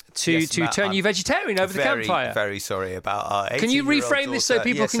Matt, turn I'm you vegetarian over the campfire. Very sorry about our 18-year-old Can you reframe this so daughter.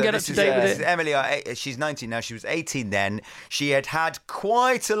 people can get up to date with this it? is Emily, she's 19 now. She was 18 then. She had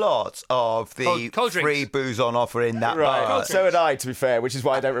quite a lot of the Cold drinks. free booze on offer in that Right. bar. So had I, to be fair, which is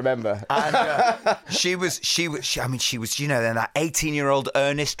why I don't remember. And she was, you know, in that 18-year-old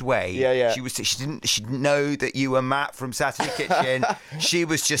earnest way. Yeah. She didn't know that you were Matt from Saturday Kitchen. She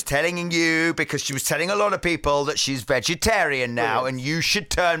was just telling you, because she was telling a lot of people that she's vegetarian now and you should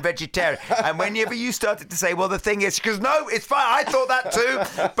turn vegetarian. And whenever you started to say, well, the thing is, she goes, no, it's fine. I thought that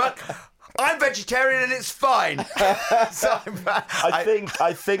too, but I'm vegetarian and it's fine. So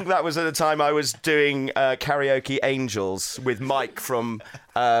I think that was at the time I was doing Karaoke Angels with Mike from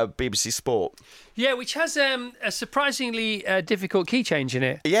BBC Sport. Yeah, which has a surprisingly difficult key change in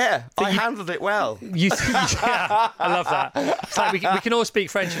it. Yeah, I handled it well. Yeah, I love that. It's like we can all speak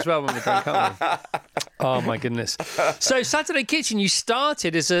French as well when we drink, can't we? Oh, my goodness. So Saturday Kitchen, you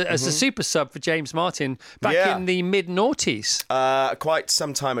started as a super sub for James Martin back in the mid-noughties. Quite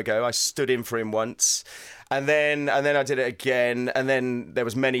some time ago. I stood in for him once. And then I did it again, and then there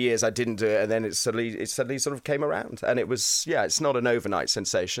was many years I didn't do it, and then it suddenly sort of came around, and it was it's not an overnight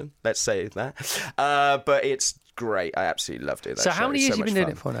sensation, let's say that, but it's great. I absolutely love doing that. So how many It's years so have you much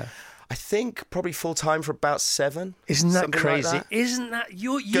been doing fun. it for now? I think probably full time for about 7. Isn't that something crazy? Like that. Isn't that Goes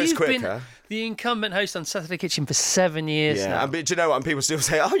you've been quicker. the incumbent host on Saturday Kitchen for 7 years now. And, but do you know what? And people still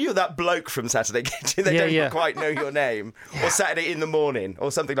say, "Oh, you're that bloke from Saturday Kitchen." They don't quite know your name, or Saturday in the morning,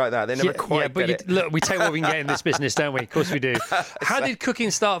 or something like that. They never quite get it. Look, we take what we can get in this business, don't we? Of course we do. How did cooking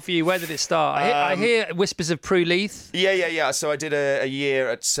start for you? Where did it start? I hear whispers of Prue Leith. Yeah. So I did a year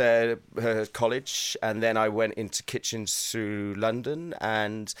at college, and then I went into kitchens through London,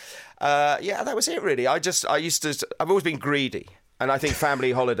 and that was it really. I've always been greedy. And I think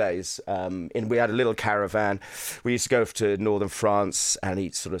family holidays, we had a little caravan. We used to go to northern France and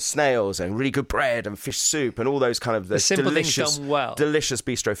eat sort of snails and really good bread and fish soup and all those kind of delicious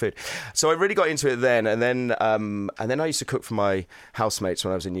bistro food. So I really got into it then, and then I used to cook for my housemates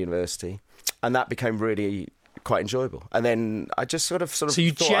when I was in university, and that became really quite enjoyable. And then I just sort of so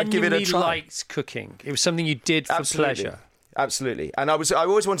you thought I'd give it a try. Liked cooking. It was something you did for pleasure. Absolutely, and I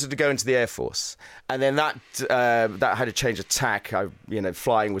always wanted to go into the Air Force, and then that had to change of tack.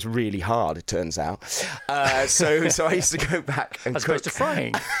 Flying was really hard. It turns out, so I used to go back and as opposed to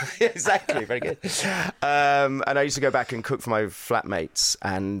frying. Exactly, very good. And I used to go back and cook for my flatmates,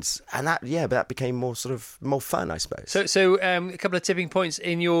 and that became more fun, I suppose. So a couple of tipping points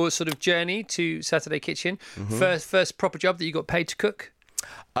in your sort of journey to Saturday Kitchen. Mm-hmm. First proper job that you got paid to cook.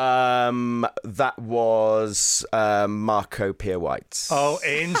 That was Marco Pierre White's. Oh,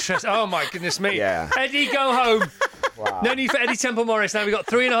 interesting. Oh, my goodness me. Yeah. Eddie, go home. Wow. No need for Eddie Temple Morris. Now we've got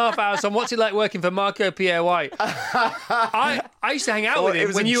 3.5 hours on what's it like working for Marco Pierre White. I used to hang out with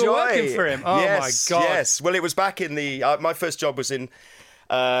him when you were working for him. Oh, yes, my God. Yes. Well, it was back in the... my first job was in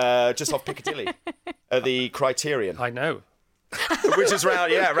just off Piccadilly at the Criterion. I know. Which is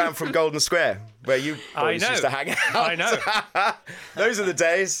around from Golden Square, where you boys used to hang out. I know. Those are the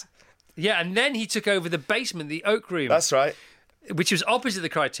days. Yeah, and then he took over the basement, the Oak Room. That's right. Which was opposite the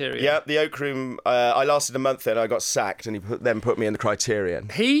Criterion. Yeah, the Oak Room. I lasted a month there. I got sacked, and he then put me in the Criterion.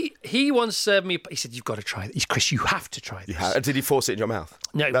 He once served me. He said, "You've got to try this, Chris. You have to try this." Did he force it in your mouth?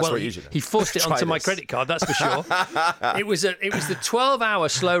 No, that's what you do. He forced it onto my credit card. That's for sure. It was the 12-hour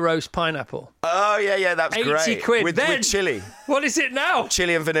slow roast pineapple. Oh yeah, that's 80 great. 80 quid. With chili. What is it now?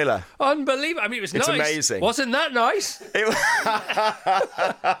 Chili and vanilla. Unbelievable. I mean, it's nice. It's amazing. Wasn't that nice?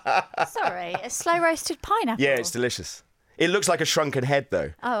 Sorry, a slow roasted pineapple. Yeah, it's delicious. It looks like a shrunken head,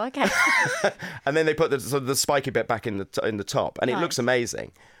 though. Oh, okay. And then they put the spiky bit back in the top, and it looks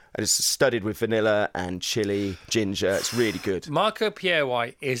amazing. And it's studded with vanilla and chili, ginger. It's really good. Marco Pierre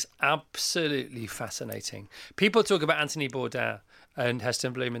White is absolutely fascinating. People talk about Anthony Bourdain and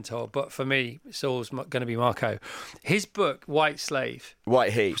Heston Blumenthal, but for me, it's always going to be Marco. His book, White Slave.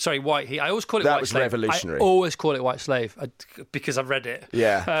 White Heat. Sorry, White Heat. I always call it That White was Slave. revolutionary. I always call it White Slave because I've read it.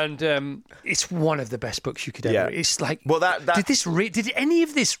 Yeah. And it's one of the best books you could ever read. It's like, well, did any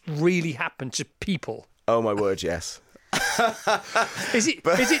of this really happen to people? Oh, my word, yes. Is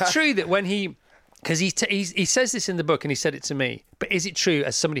it true that when he... Because he says this in the book and he said it to me, but is it true,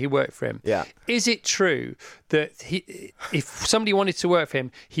 as somebody who worked for him, is it true that if somebody wanted to work for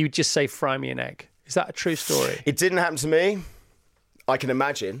him, he would just say, "Fry me an egg"? Is that a true story? It didn't happen to me. I can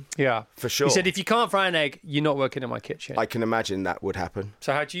imagine. Yeah. For sure. He said, if you can't fry an egg, you're not working in my kitchen. I can imagine that would happen.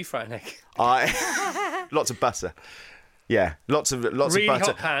 So how do you fry an egg? Lots of butter. Yeah, lots of really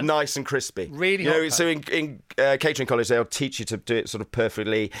butter, hot pan. Nice and crispy. Really hot pan. So in catering college, they'll teach you to do it sort of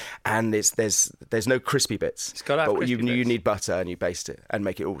perfectly, and there's no crispy bits. It's got to have crispy bits. You need butter, and you baste it and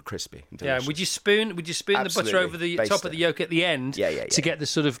make it all crispy. And delicious. Yeah. Would you spoon the butter over the top of the yolk at the end? Yeah. To get the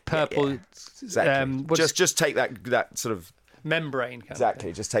sort of purple. Yeah. Exactly. Just take that sort of membrane.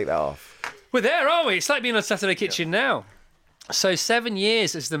 Exactly. Just take that off. We're there, aren't we? It's like being on Saturday Kitchen now. So 7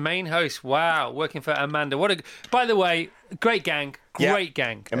 years as the main host. Wow, working for Amanda. By the way, great gang. Great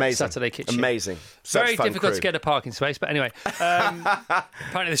gang. Amazing. Saturday Kitchen. Amazing. Very difficult to get a parking space, but anyway.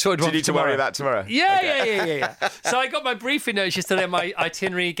 Apparently they sorted one. Do you need to worry about tomorrow? Yeah. So I got my briefing notes yesterday. My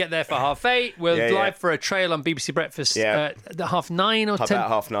itinerary, get there for 8:30. We'll live for a trail on BBC Breakfast at 9:30 or 10.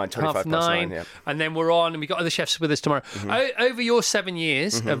 About 9:30, 25 past 9. Yeah. And then we're on, and we've got other chefs with us tomorrow. Mm-hmm. Over your 7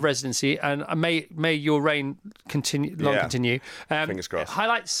 years of residency, and may your reign continue. Fingers crossed.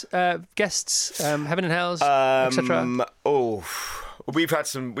 Highlights, guests, Heaven and Hells, etc.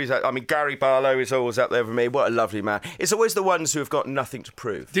 Gary Barlow is always up there for me. What a lovely man. It's always the ones who have got nothing to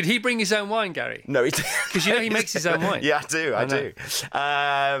prove. Did he bring his own wine, Gary? No, he didn't. Because he makes his own wine. Yeah, I do.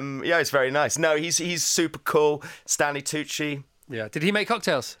 It's very nice. No, he's super cool. Stanley Tucci. Yeah. Did he make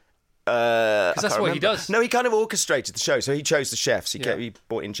cocktails? Because that's what he does. No, he kind of orchestrated the show. So he chose the chefs. He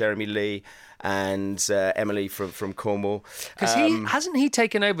brought in Jeremy Lee and Emily from Cornwall. Because hasn't he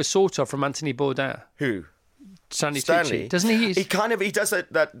taken over sort of from Anthony Bourdain? Who? Stanley Tucci, doesn't he? He does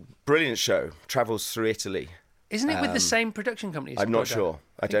that brilliant show, travels through Italy. Isn't it with the same production company? I'm not sure.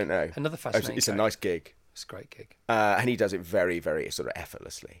 I don't know. Another fascinating. It's a nice gig. It's a great gig. And he does it very, very sort of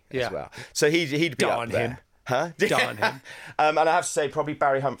effortlessly as well. So he'd be up there. Him. Huh? Darn him. And I have to say, probably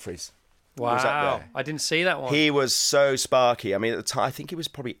Barry Humphries. Wow. I didn't see that one. He was so sparky. I mean, at the time, I think he was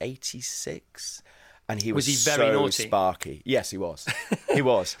probably 86. And he was he very so naughty? Sparky. Yes, he was. He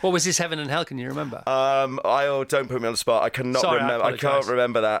was. What was his Heaven and Hell? Can you remember? Don't put me on the spot. I cannot remember. I can't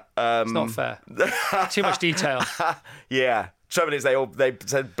remember that. It's not fair. Too much detail. Yeah. Trouble is, they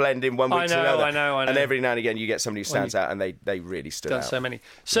said blend in one week to another. I know. And every now and again, you get somebody who stands out, and they really stood out. Done so many.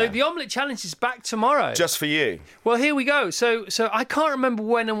 So the Omelette Challenge is back tomorrow. Just for you. Well, here we go. So I can't remember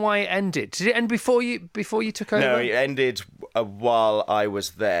when and why it ended. Did it end before you took over? No, it ended while I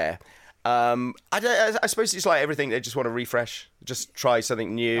was there. I suppose it's like everything. They just want to refresh, just try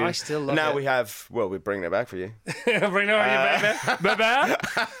something new. I still love it. Now we have. Well, we're bringing it back for you. Bring it on, baby.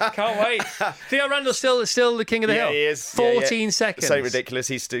 Can't wait. Theo Randall's still the king of the hill. He is. 14 seconds. So ridiculous.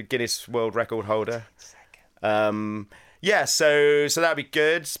 He's the Guinness World Record holder. Yeah, so that'd be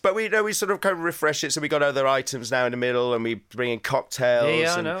good. But we sort of kind of refresh it. So we got other items now in the middle, and we bring in cocktails.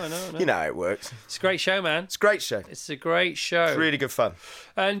 Yeah, and, I know. You know how it works. It's a great show, man. It's a great show. It's a great show. It's really good fun.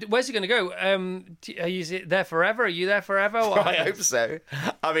 And where's it going to go? Are you there forever? Are you there forever? I hope so.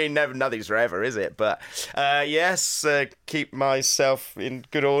 I mean, nothing's forever, is it? But yes, keep myself in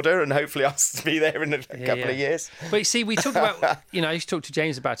good order, and hopefully I'll be there in a couple of years. But you see, we talk about, I used to talk to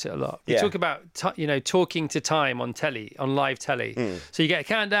James about it a lot. We talk about, talking to time on telly, on live telly. So you get a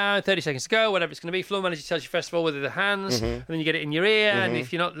countdown, 30 seconds to go, whatever it's going to be. Floor manager tells you first of all with the hands, and then you get it in your ear, and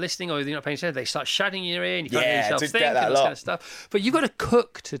if you're not listening or you're not paying attention, they start shouting in your ear, and you can't hear yourself think, and all this kind of stuff. But you've got to cook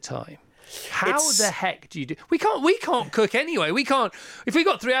to time. How the heck do you do? We can't cook anyway. We can't. If we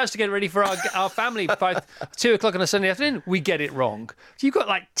got 3 hours to get ready for our family by 2 o'clock on a Sunday afternoon, we get it wrong. You've got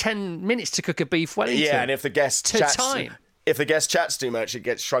like 10 minutes to cook a beef Wellington. Yeah, and if the guest chats too much, it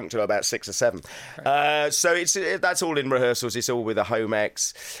gets shrunk to about 6 or 7. So that's all in rehearsals. It's all with a home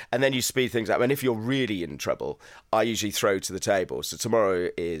ex, and then you speed things up. And if you're really in trouble, I usually throw to the table. So tomorrow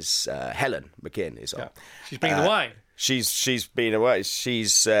is Helen McKinn is on. Yeah. She's bringing the wine. She's been away.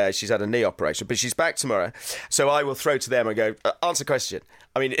 She's had a knee operation, but she's back tomorrow. So I will throw to them and go, answer question.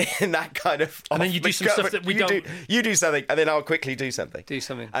 I mean, in that kind of... And then you do some stuff that we don't... You do something, and then I'll quickly do something.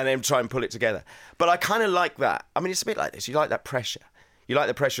 And then try and pull it together. But I kind of like that. I mean, it's a bit like this. You like that pressure. You like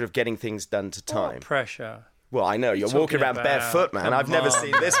the pressure of getting things done to time. What pressure? Well, I know. You're walking around barefoot, man. I've never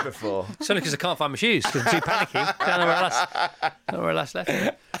seen this before. It's only because I can't find my shoes, because I'm too panicky. Don't know where last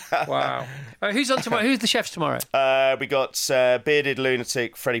left. Wow. Who's on tomorrow? Who's the chefs tomorrow? We got bearded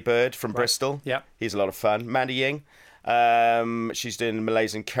lunatic Freddie Bird from Bristol. Yeah. He's a lot of fun. Mandy Ying. She's doing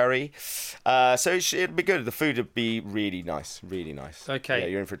Malaysian curry. So it'd be good. The food would be really nice. Really nice. Okay. Yeah,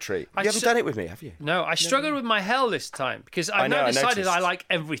 you're in for a treat. You haven't done it with me, have you? No, I struggled with my hell this time, because I've now decided I like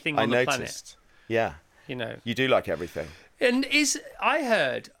everything on the planet. Yeah. You do like everything. And I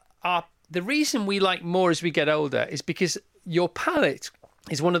heard the reason we like more as we get older is because your palate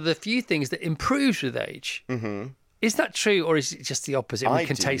is one of the few things that improves with age. Mm-hmm. Is that true, or is it just the opposite? We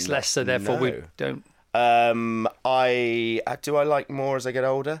can taste less, so therefore we don't. Do I like more as I get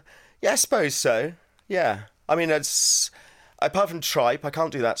older? Yeah, I suppose so. Yeah. I mean, it's apart from tripe, I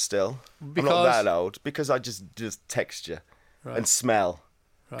can't do that still. I'm not that old, because I just texture and smell.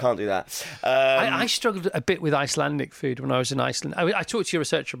 Right. Can't do that. I struggled a bit with Icelandic food when I was in Iceland. I talked to your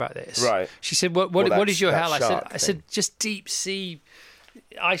researcher about this. Right. She said, "What is your hell?" I said, "Just deep sea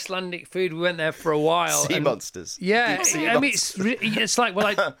Icelandic food." We went there for a while. Sea monsters. Yeah, I mean, it's like,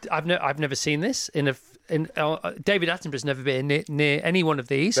 well, I've never seen this David Attenborough's never been near any one of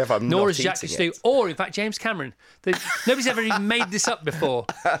these, nor has Jacques Cousteau, or in fact James Cameron. Nobody's ever even made this up before,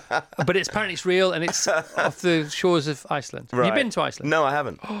 but apparently it's real, and it's off the shores of Iceland. Right. Have you been to Iceland? No, I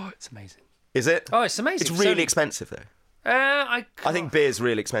haven't. Oh, it's amazing. Is it? Oh, it's amazing. It's really expensive though. I think beer's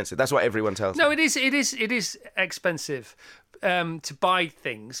really expensive. That's what everyone tells me. No, it is expensive to buy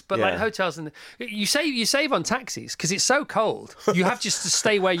things, but like hotels and you save on taxis because it's so cold. You have just to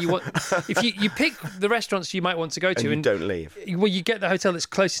stay where you want. If you pick the restaurants you might want to go to and don't leave. Well, you get the hotel that's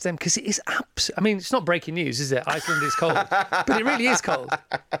closest to them because it is I mean, it's not breaking news, is it? Iceland is cold, but it really is cold.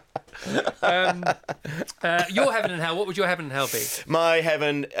 Your heaven and hell. What would your heaven and hell be? My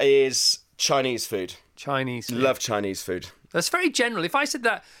heaven is Chinese food. Chinese food. Love Chinese food. That's very general. If I said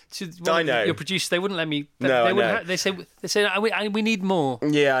that to your producers, they wouldn't let me. They say we need more.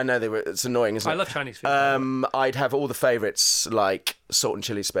 Yeah, I know it's annoying, isn't it? I love Chinese food. I'd have all the favourites like salt and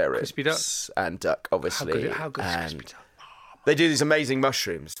chili spare ribs, crispy duck, and duck, obviously. How good is crispy duck? They do these amazing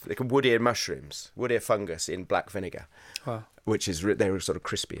mushrooms. They call wood ear fungus in black vinegar. Wow. Which is they're sort of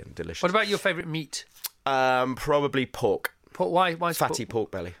crispy and delicious. What about your favourite meat? Probably pork. Pork? Why? Fatty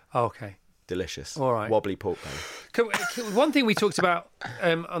pork belly. Oh, okay. Delicious. All right. Wobbly pork belly. One thing we talked about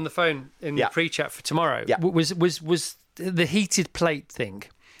on the phone in the pre-chat for tomorrow was the heated plate thing.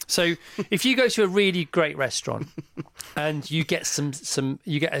 So if you go to a really great restaurant and you get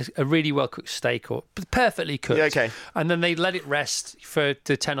you get a really well cooked steak or perfectly cooked, and then they let it rest for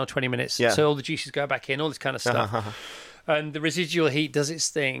 10 or 20 minutes, so all the juices go back in, all this kind of stuff, and the residual heat does its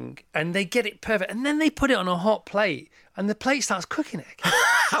thing, and they get it perfect, and then they put it on a hot plate, and the plate starts cooking it.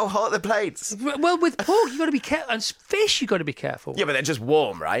 How hot are the plates? Well, with pork, you've got to be careful. And fish, you've got to be careful. Yeah, but they're just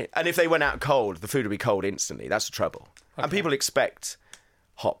warm, right? And if they went out cold, the food would be cold instantly. That's the trouble. Okay. And people expect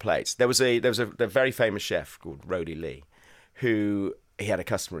hot plates. There was a very famous chef called Rhodey Lee, who he had a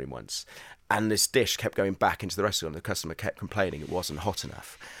customer in once, and this dish kept going back into the restaurant. The customer kept complaining it wasn't hot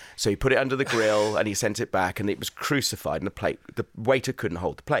enough. So he put it under the grill and he sent it back, and it was crucified, and the waiter couldn't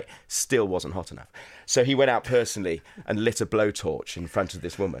hold the plate. Still wasn't hot enough. So he went out personally and lit a blowtorch in front of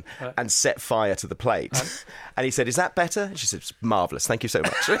this woman and set fire to the plate. And he said, "Is that better?" And she said, "It's marvellous. Thank you so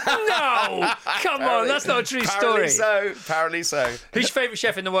much." No! Come on, that's not a true story. Apparently so. Who's your favourite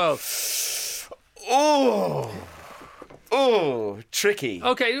chef in the world? Oh, tricky.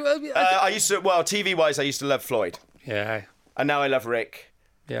 Okay. TV-wise, I used to love Floyd. Yeah. And now I love Rick.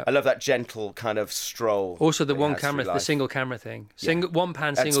 Yeah. I love that gentle kind of stroll. Also, the single camera thing. One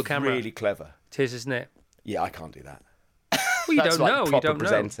pan, single camera. That's really clever. It is, isn't it? Yeah, I can't do that. Well, you don't know.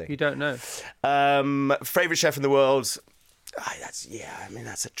 You don't know. Favourite chef in the world?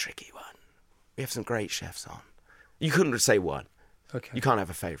 That's a tricky one. We have some great chefs on. You couldn't say one. Okay. You can't have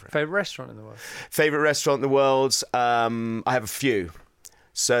a favourite. Favourite restaurant in the world? Favourite restaurant in the world? I have a few.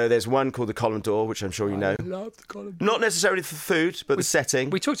 So there's one called the Column d'Or, which I'm sure you know. I love the Column d'Or. Not necessarily for food, but the setting.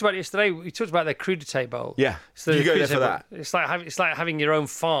 We talked about it yesterday. We talked about their crudité bowl. Yeah, so you go there for that. It's like having your own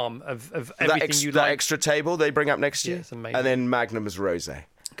farm of everything you like. That extra table they bring up next year. It's amazing. And then Magnum as rosé.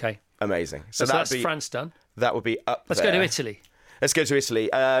 Okay. Amazing. So that's France done. That would be up Let's there. go to Italy. Let's go to Italy.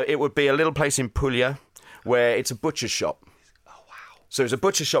 It would be a little place in Puglia where it's a butcher's shop. So it's a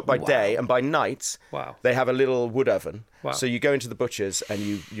butcher shop by day, and by night, they have a little wood oven. Wow. So you go into the butcher's and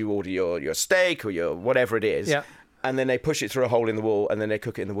you order your steak or your whatever it is, and then they push it through a hole in the wall, and then they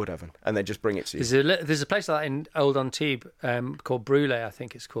cook it in the wood oven, and they just bring it to you. There's a place like that in Old Antibes called Brûlé, I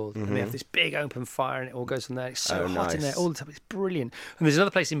think it's called. Mm-hmm. And they have this big open fire, and it all goes on there. It's so hot in there all the time. It's brilliant. And there's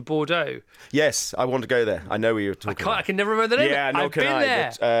another place in Bordeaux. Yes, I want to go there. I know where you're talking about. I can never remember the name. Yeah, I've been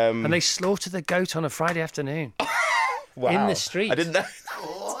there. But, and they slaughter the goat on a Friday afternoon. Wow. In the street. I didn't know.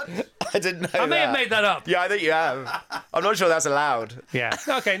 I didn't know. I may have made that up. Yeah, I think you have. I'm not sure that's allowed. Yeah.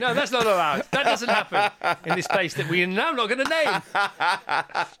 Okay, no, that's not allowed. That doesn't happen in this place that we are now not going to name.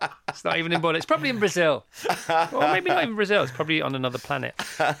 It's not even in Bordeaux. It's probably in Brazil. Or maybe not even Brazil. It's probably on another planet.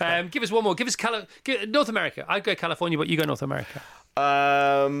 Give us one more. Give us North America. I'd go California, but you go North America.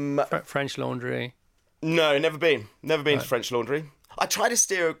 French Laundry. No, never been. Never been to French Laundry. I try to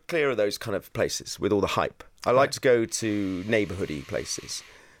steer clear of those kind of places with all the hype. I like to go to neighbourhoody places.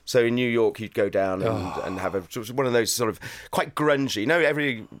 So in New York, you'd go down and have one of those sort of quite grungy. No,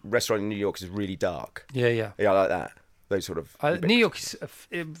 every restaurant in New York is really dark. Yeah. Yeah, I like that. Those sort of... New York is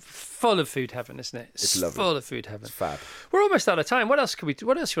full of food heaven, isn't it? It's lovely. Full of food heaven. It's fab. We're almost out of time. What else do you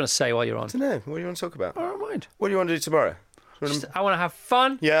want to say while you're on? I don't know. What do you want to talk about? I don't mind. What do you want to do tomorrow? I want to have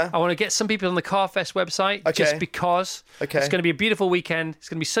fun. Yeah. I want to get some people on the Carfest website just because it's going to be a beautiful weekend. It's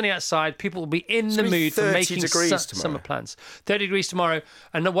going to be sunny outside. People will be in the mood for making summer plans. 30 degrees tomorrow.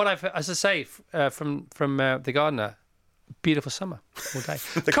 And what as I say from the gardener, beautiful summer all day.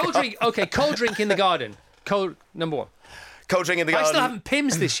 Cold drink in the garden. Number one. Cold drink in the garden. I still haven't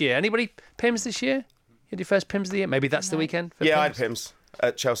Pimm's this year. Anybody Pimm's this year? You had your first Pimm's of the year?Maybe that's the weekend for Pimm's. I had Pimm's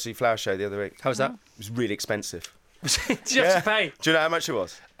at Chelsea Flower Show the other week. How was that? It was really expensive. Did you have to pay? Do you know how much it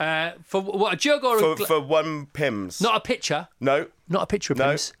was? For what, a jug or for one Pimm's? Not a pitcher? No. Not a pitcher of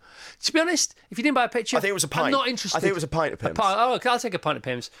Pimm's? To be honest, if you didn't buy a pitcher... I think it was a pint. I'm not interested. I think it was a pint of Pimm's. I'll take a pint of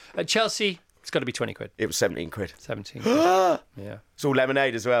Pimm's. At Chelsea, it's got to be 20 quid. It was 17 quid. 17 quid. Yeah. It's all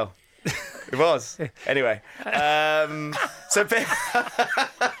lemonade as well. It was. Anyway. So...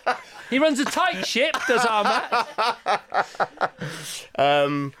 He runs a tight ship, does our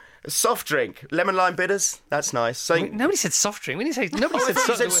Matt. Soft drink, lemon lime bitters. That's nice. So nobody said soft drink. Nobody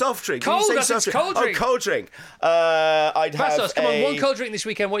said soft drink. Cold. Did you say say cold drink. Oh, cold drink. I'd Vassos, come on, one cold drink this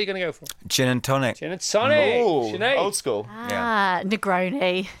weekend. What are you going to go for? Gin and tonic. Gin and tonic. Ooh, old school.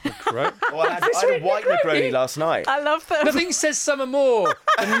 Negroni. Oh, I had a white Negroni last night. I love them. Nothing says summer more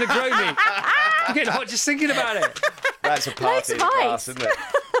than a Negroni. I'm getting hot just thinking about it. That's a party in class, isn't it?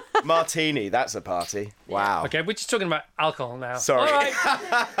 Martini, that's a party. Wow. Okay, we're just talking about alcohol now. Sorry. All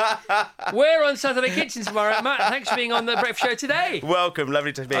right. We're on Saturday Kitchen tomorrow. Matt, thanks for being on the breakfast show today. Welcome,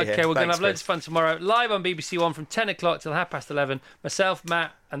 lovely to be here. Okay, we're going to Thanks, have loads of fun tomorrow, live on BBC One from 10 o'clock till 11:30. Myself,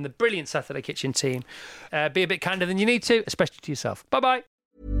 Matt, and the brilliant Saturday Kitchen team. Be a bit kinder than you need to, especially to yourself. Bye-bye.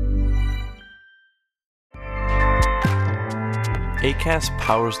 Acast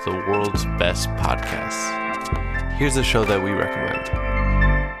powers the world's best podcasts. Here's a show that we recommend.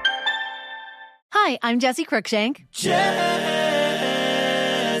 Hi, I'm Jessie Cruikshank. Jessie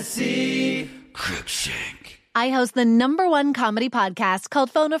Cruikshank. I host the #1 comedy podcast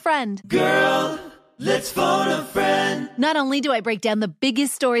called Phone a Friend. Girl, let's phone a friend. Not only do I break down the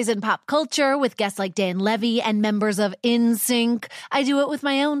biggest stories in pop culture with guests like Dan Levy and members of NSYNC, I do it with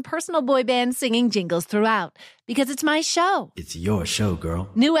my own personal boy band singing jingles throughout. Because it's my show. It's your show, girl.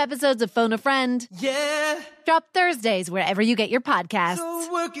 New episodes of Phone a Friend. Yeah. Drop Thursdays wherever you get your podcasts.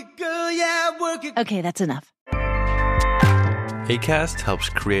 So work it, girl, yeah, work it. Okay, that's enough. Acast helps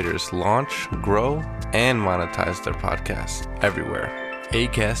creators launch, grow, and monetize their podcasts everywhere.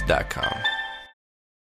 Acast.com.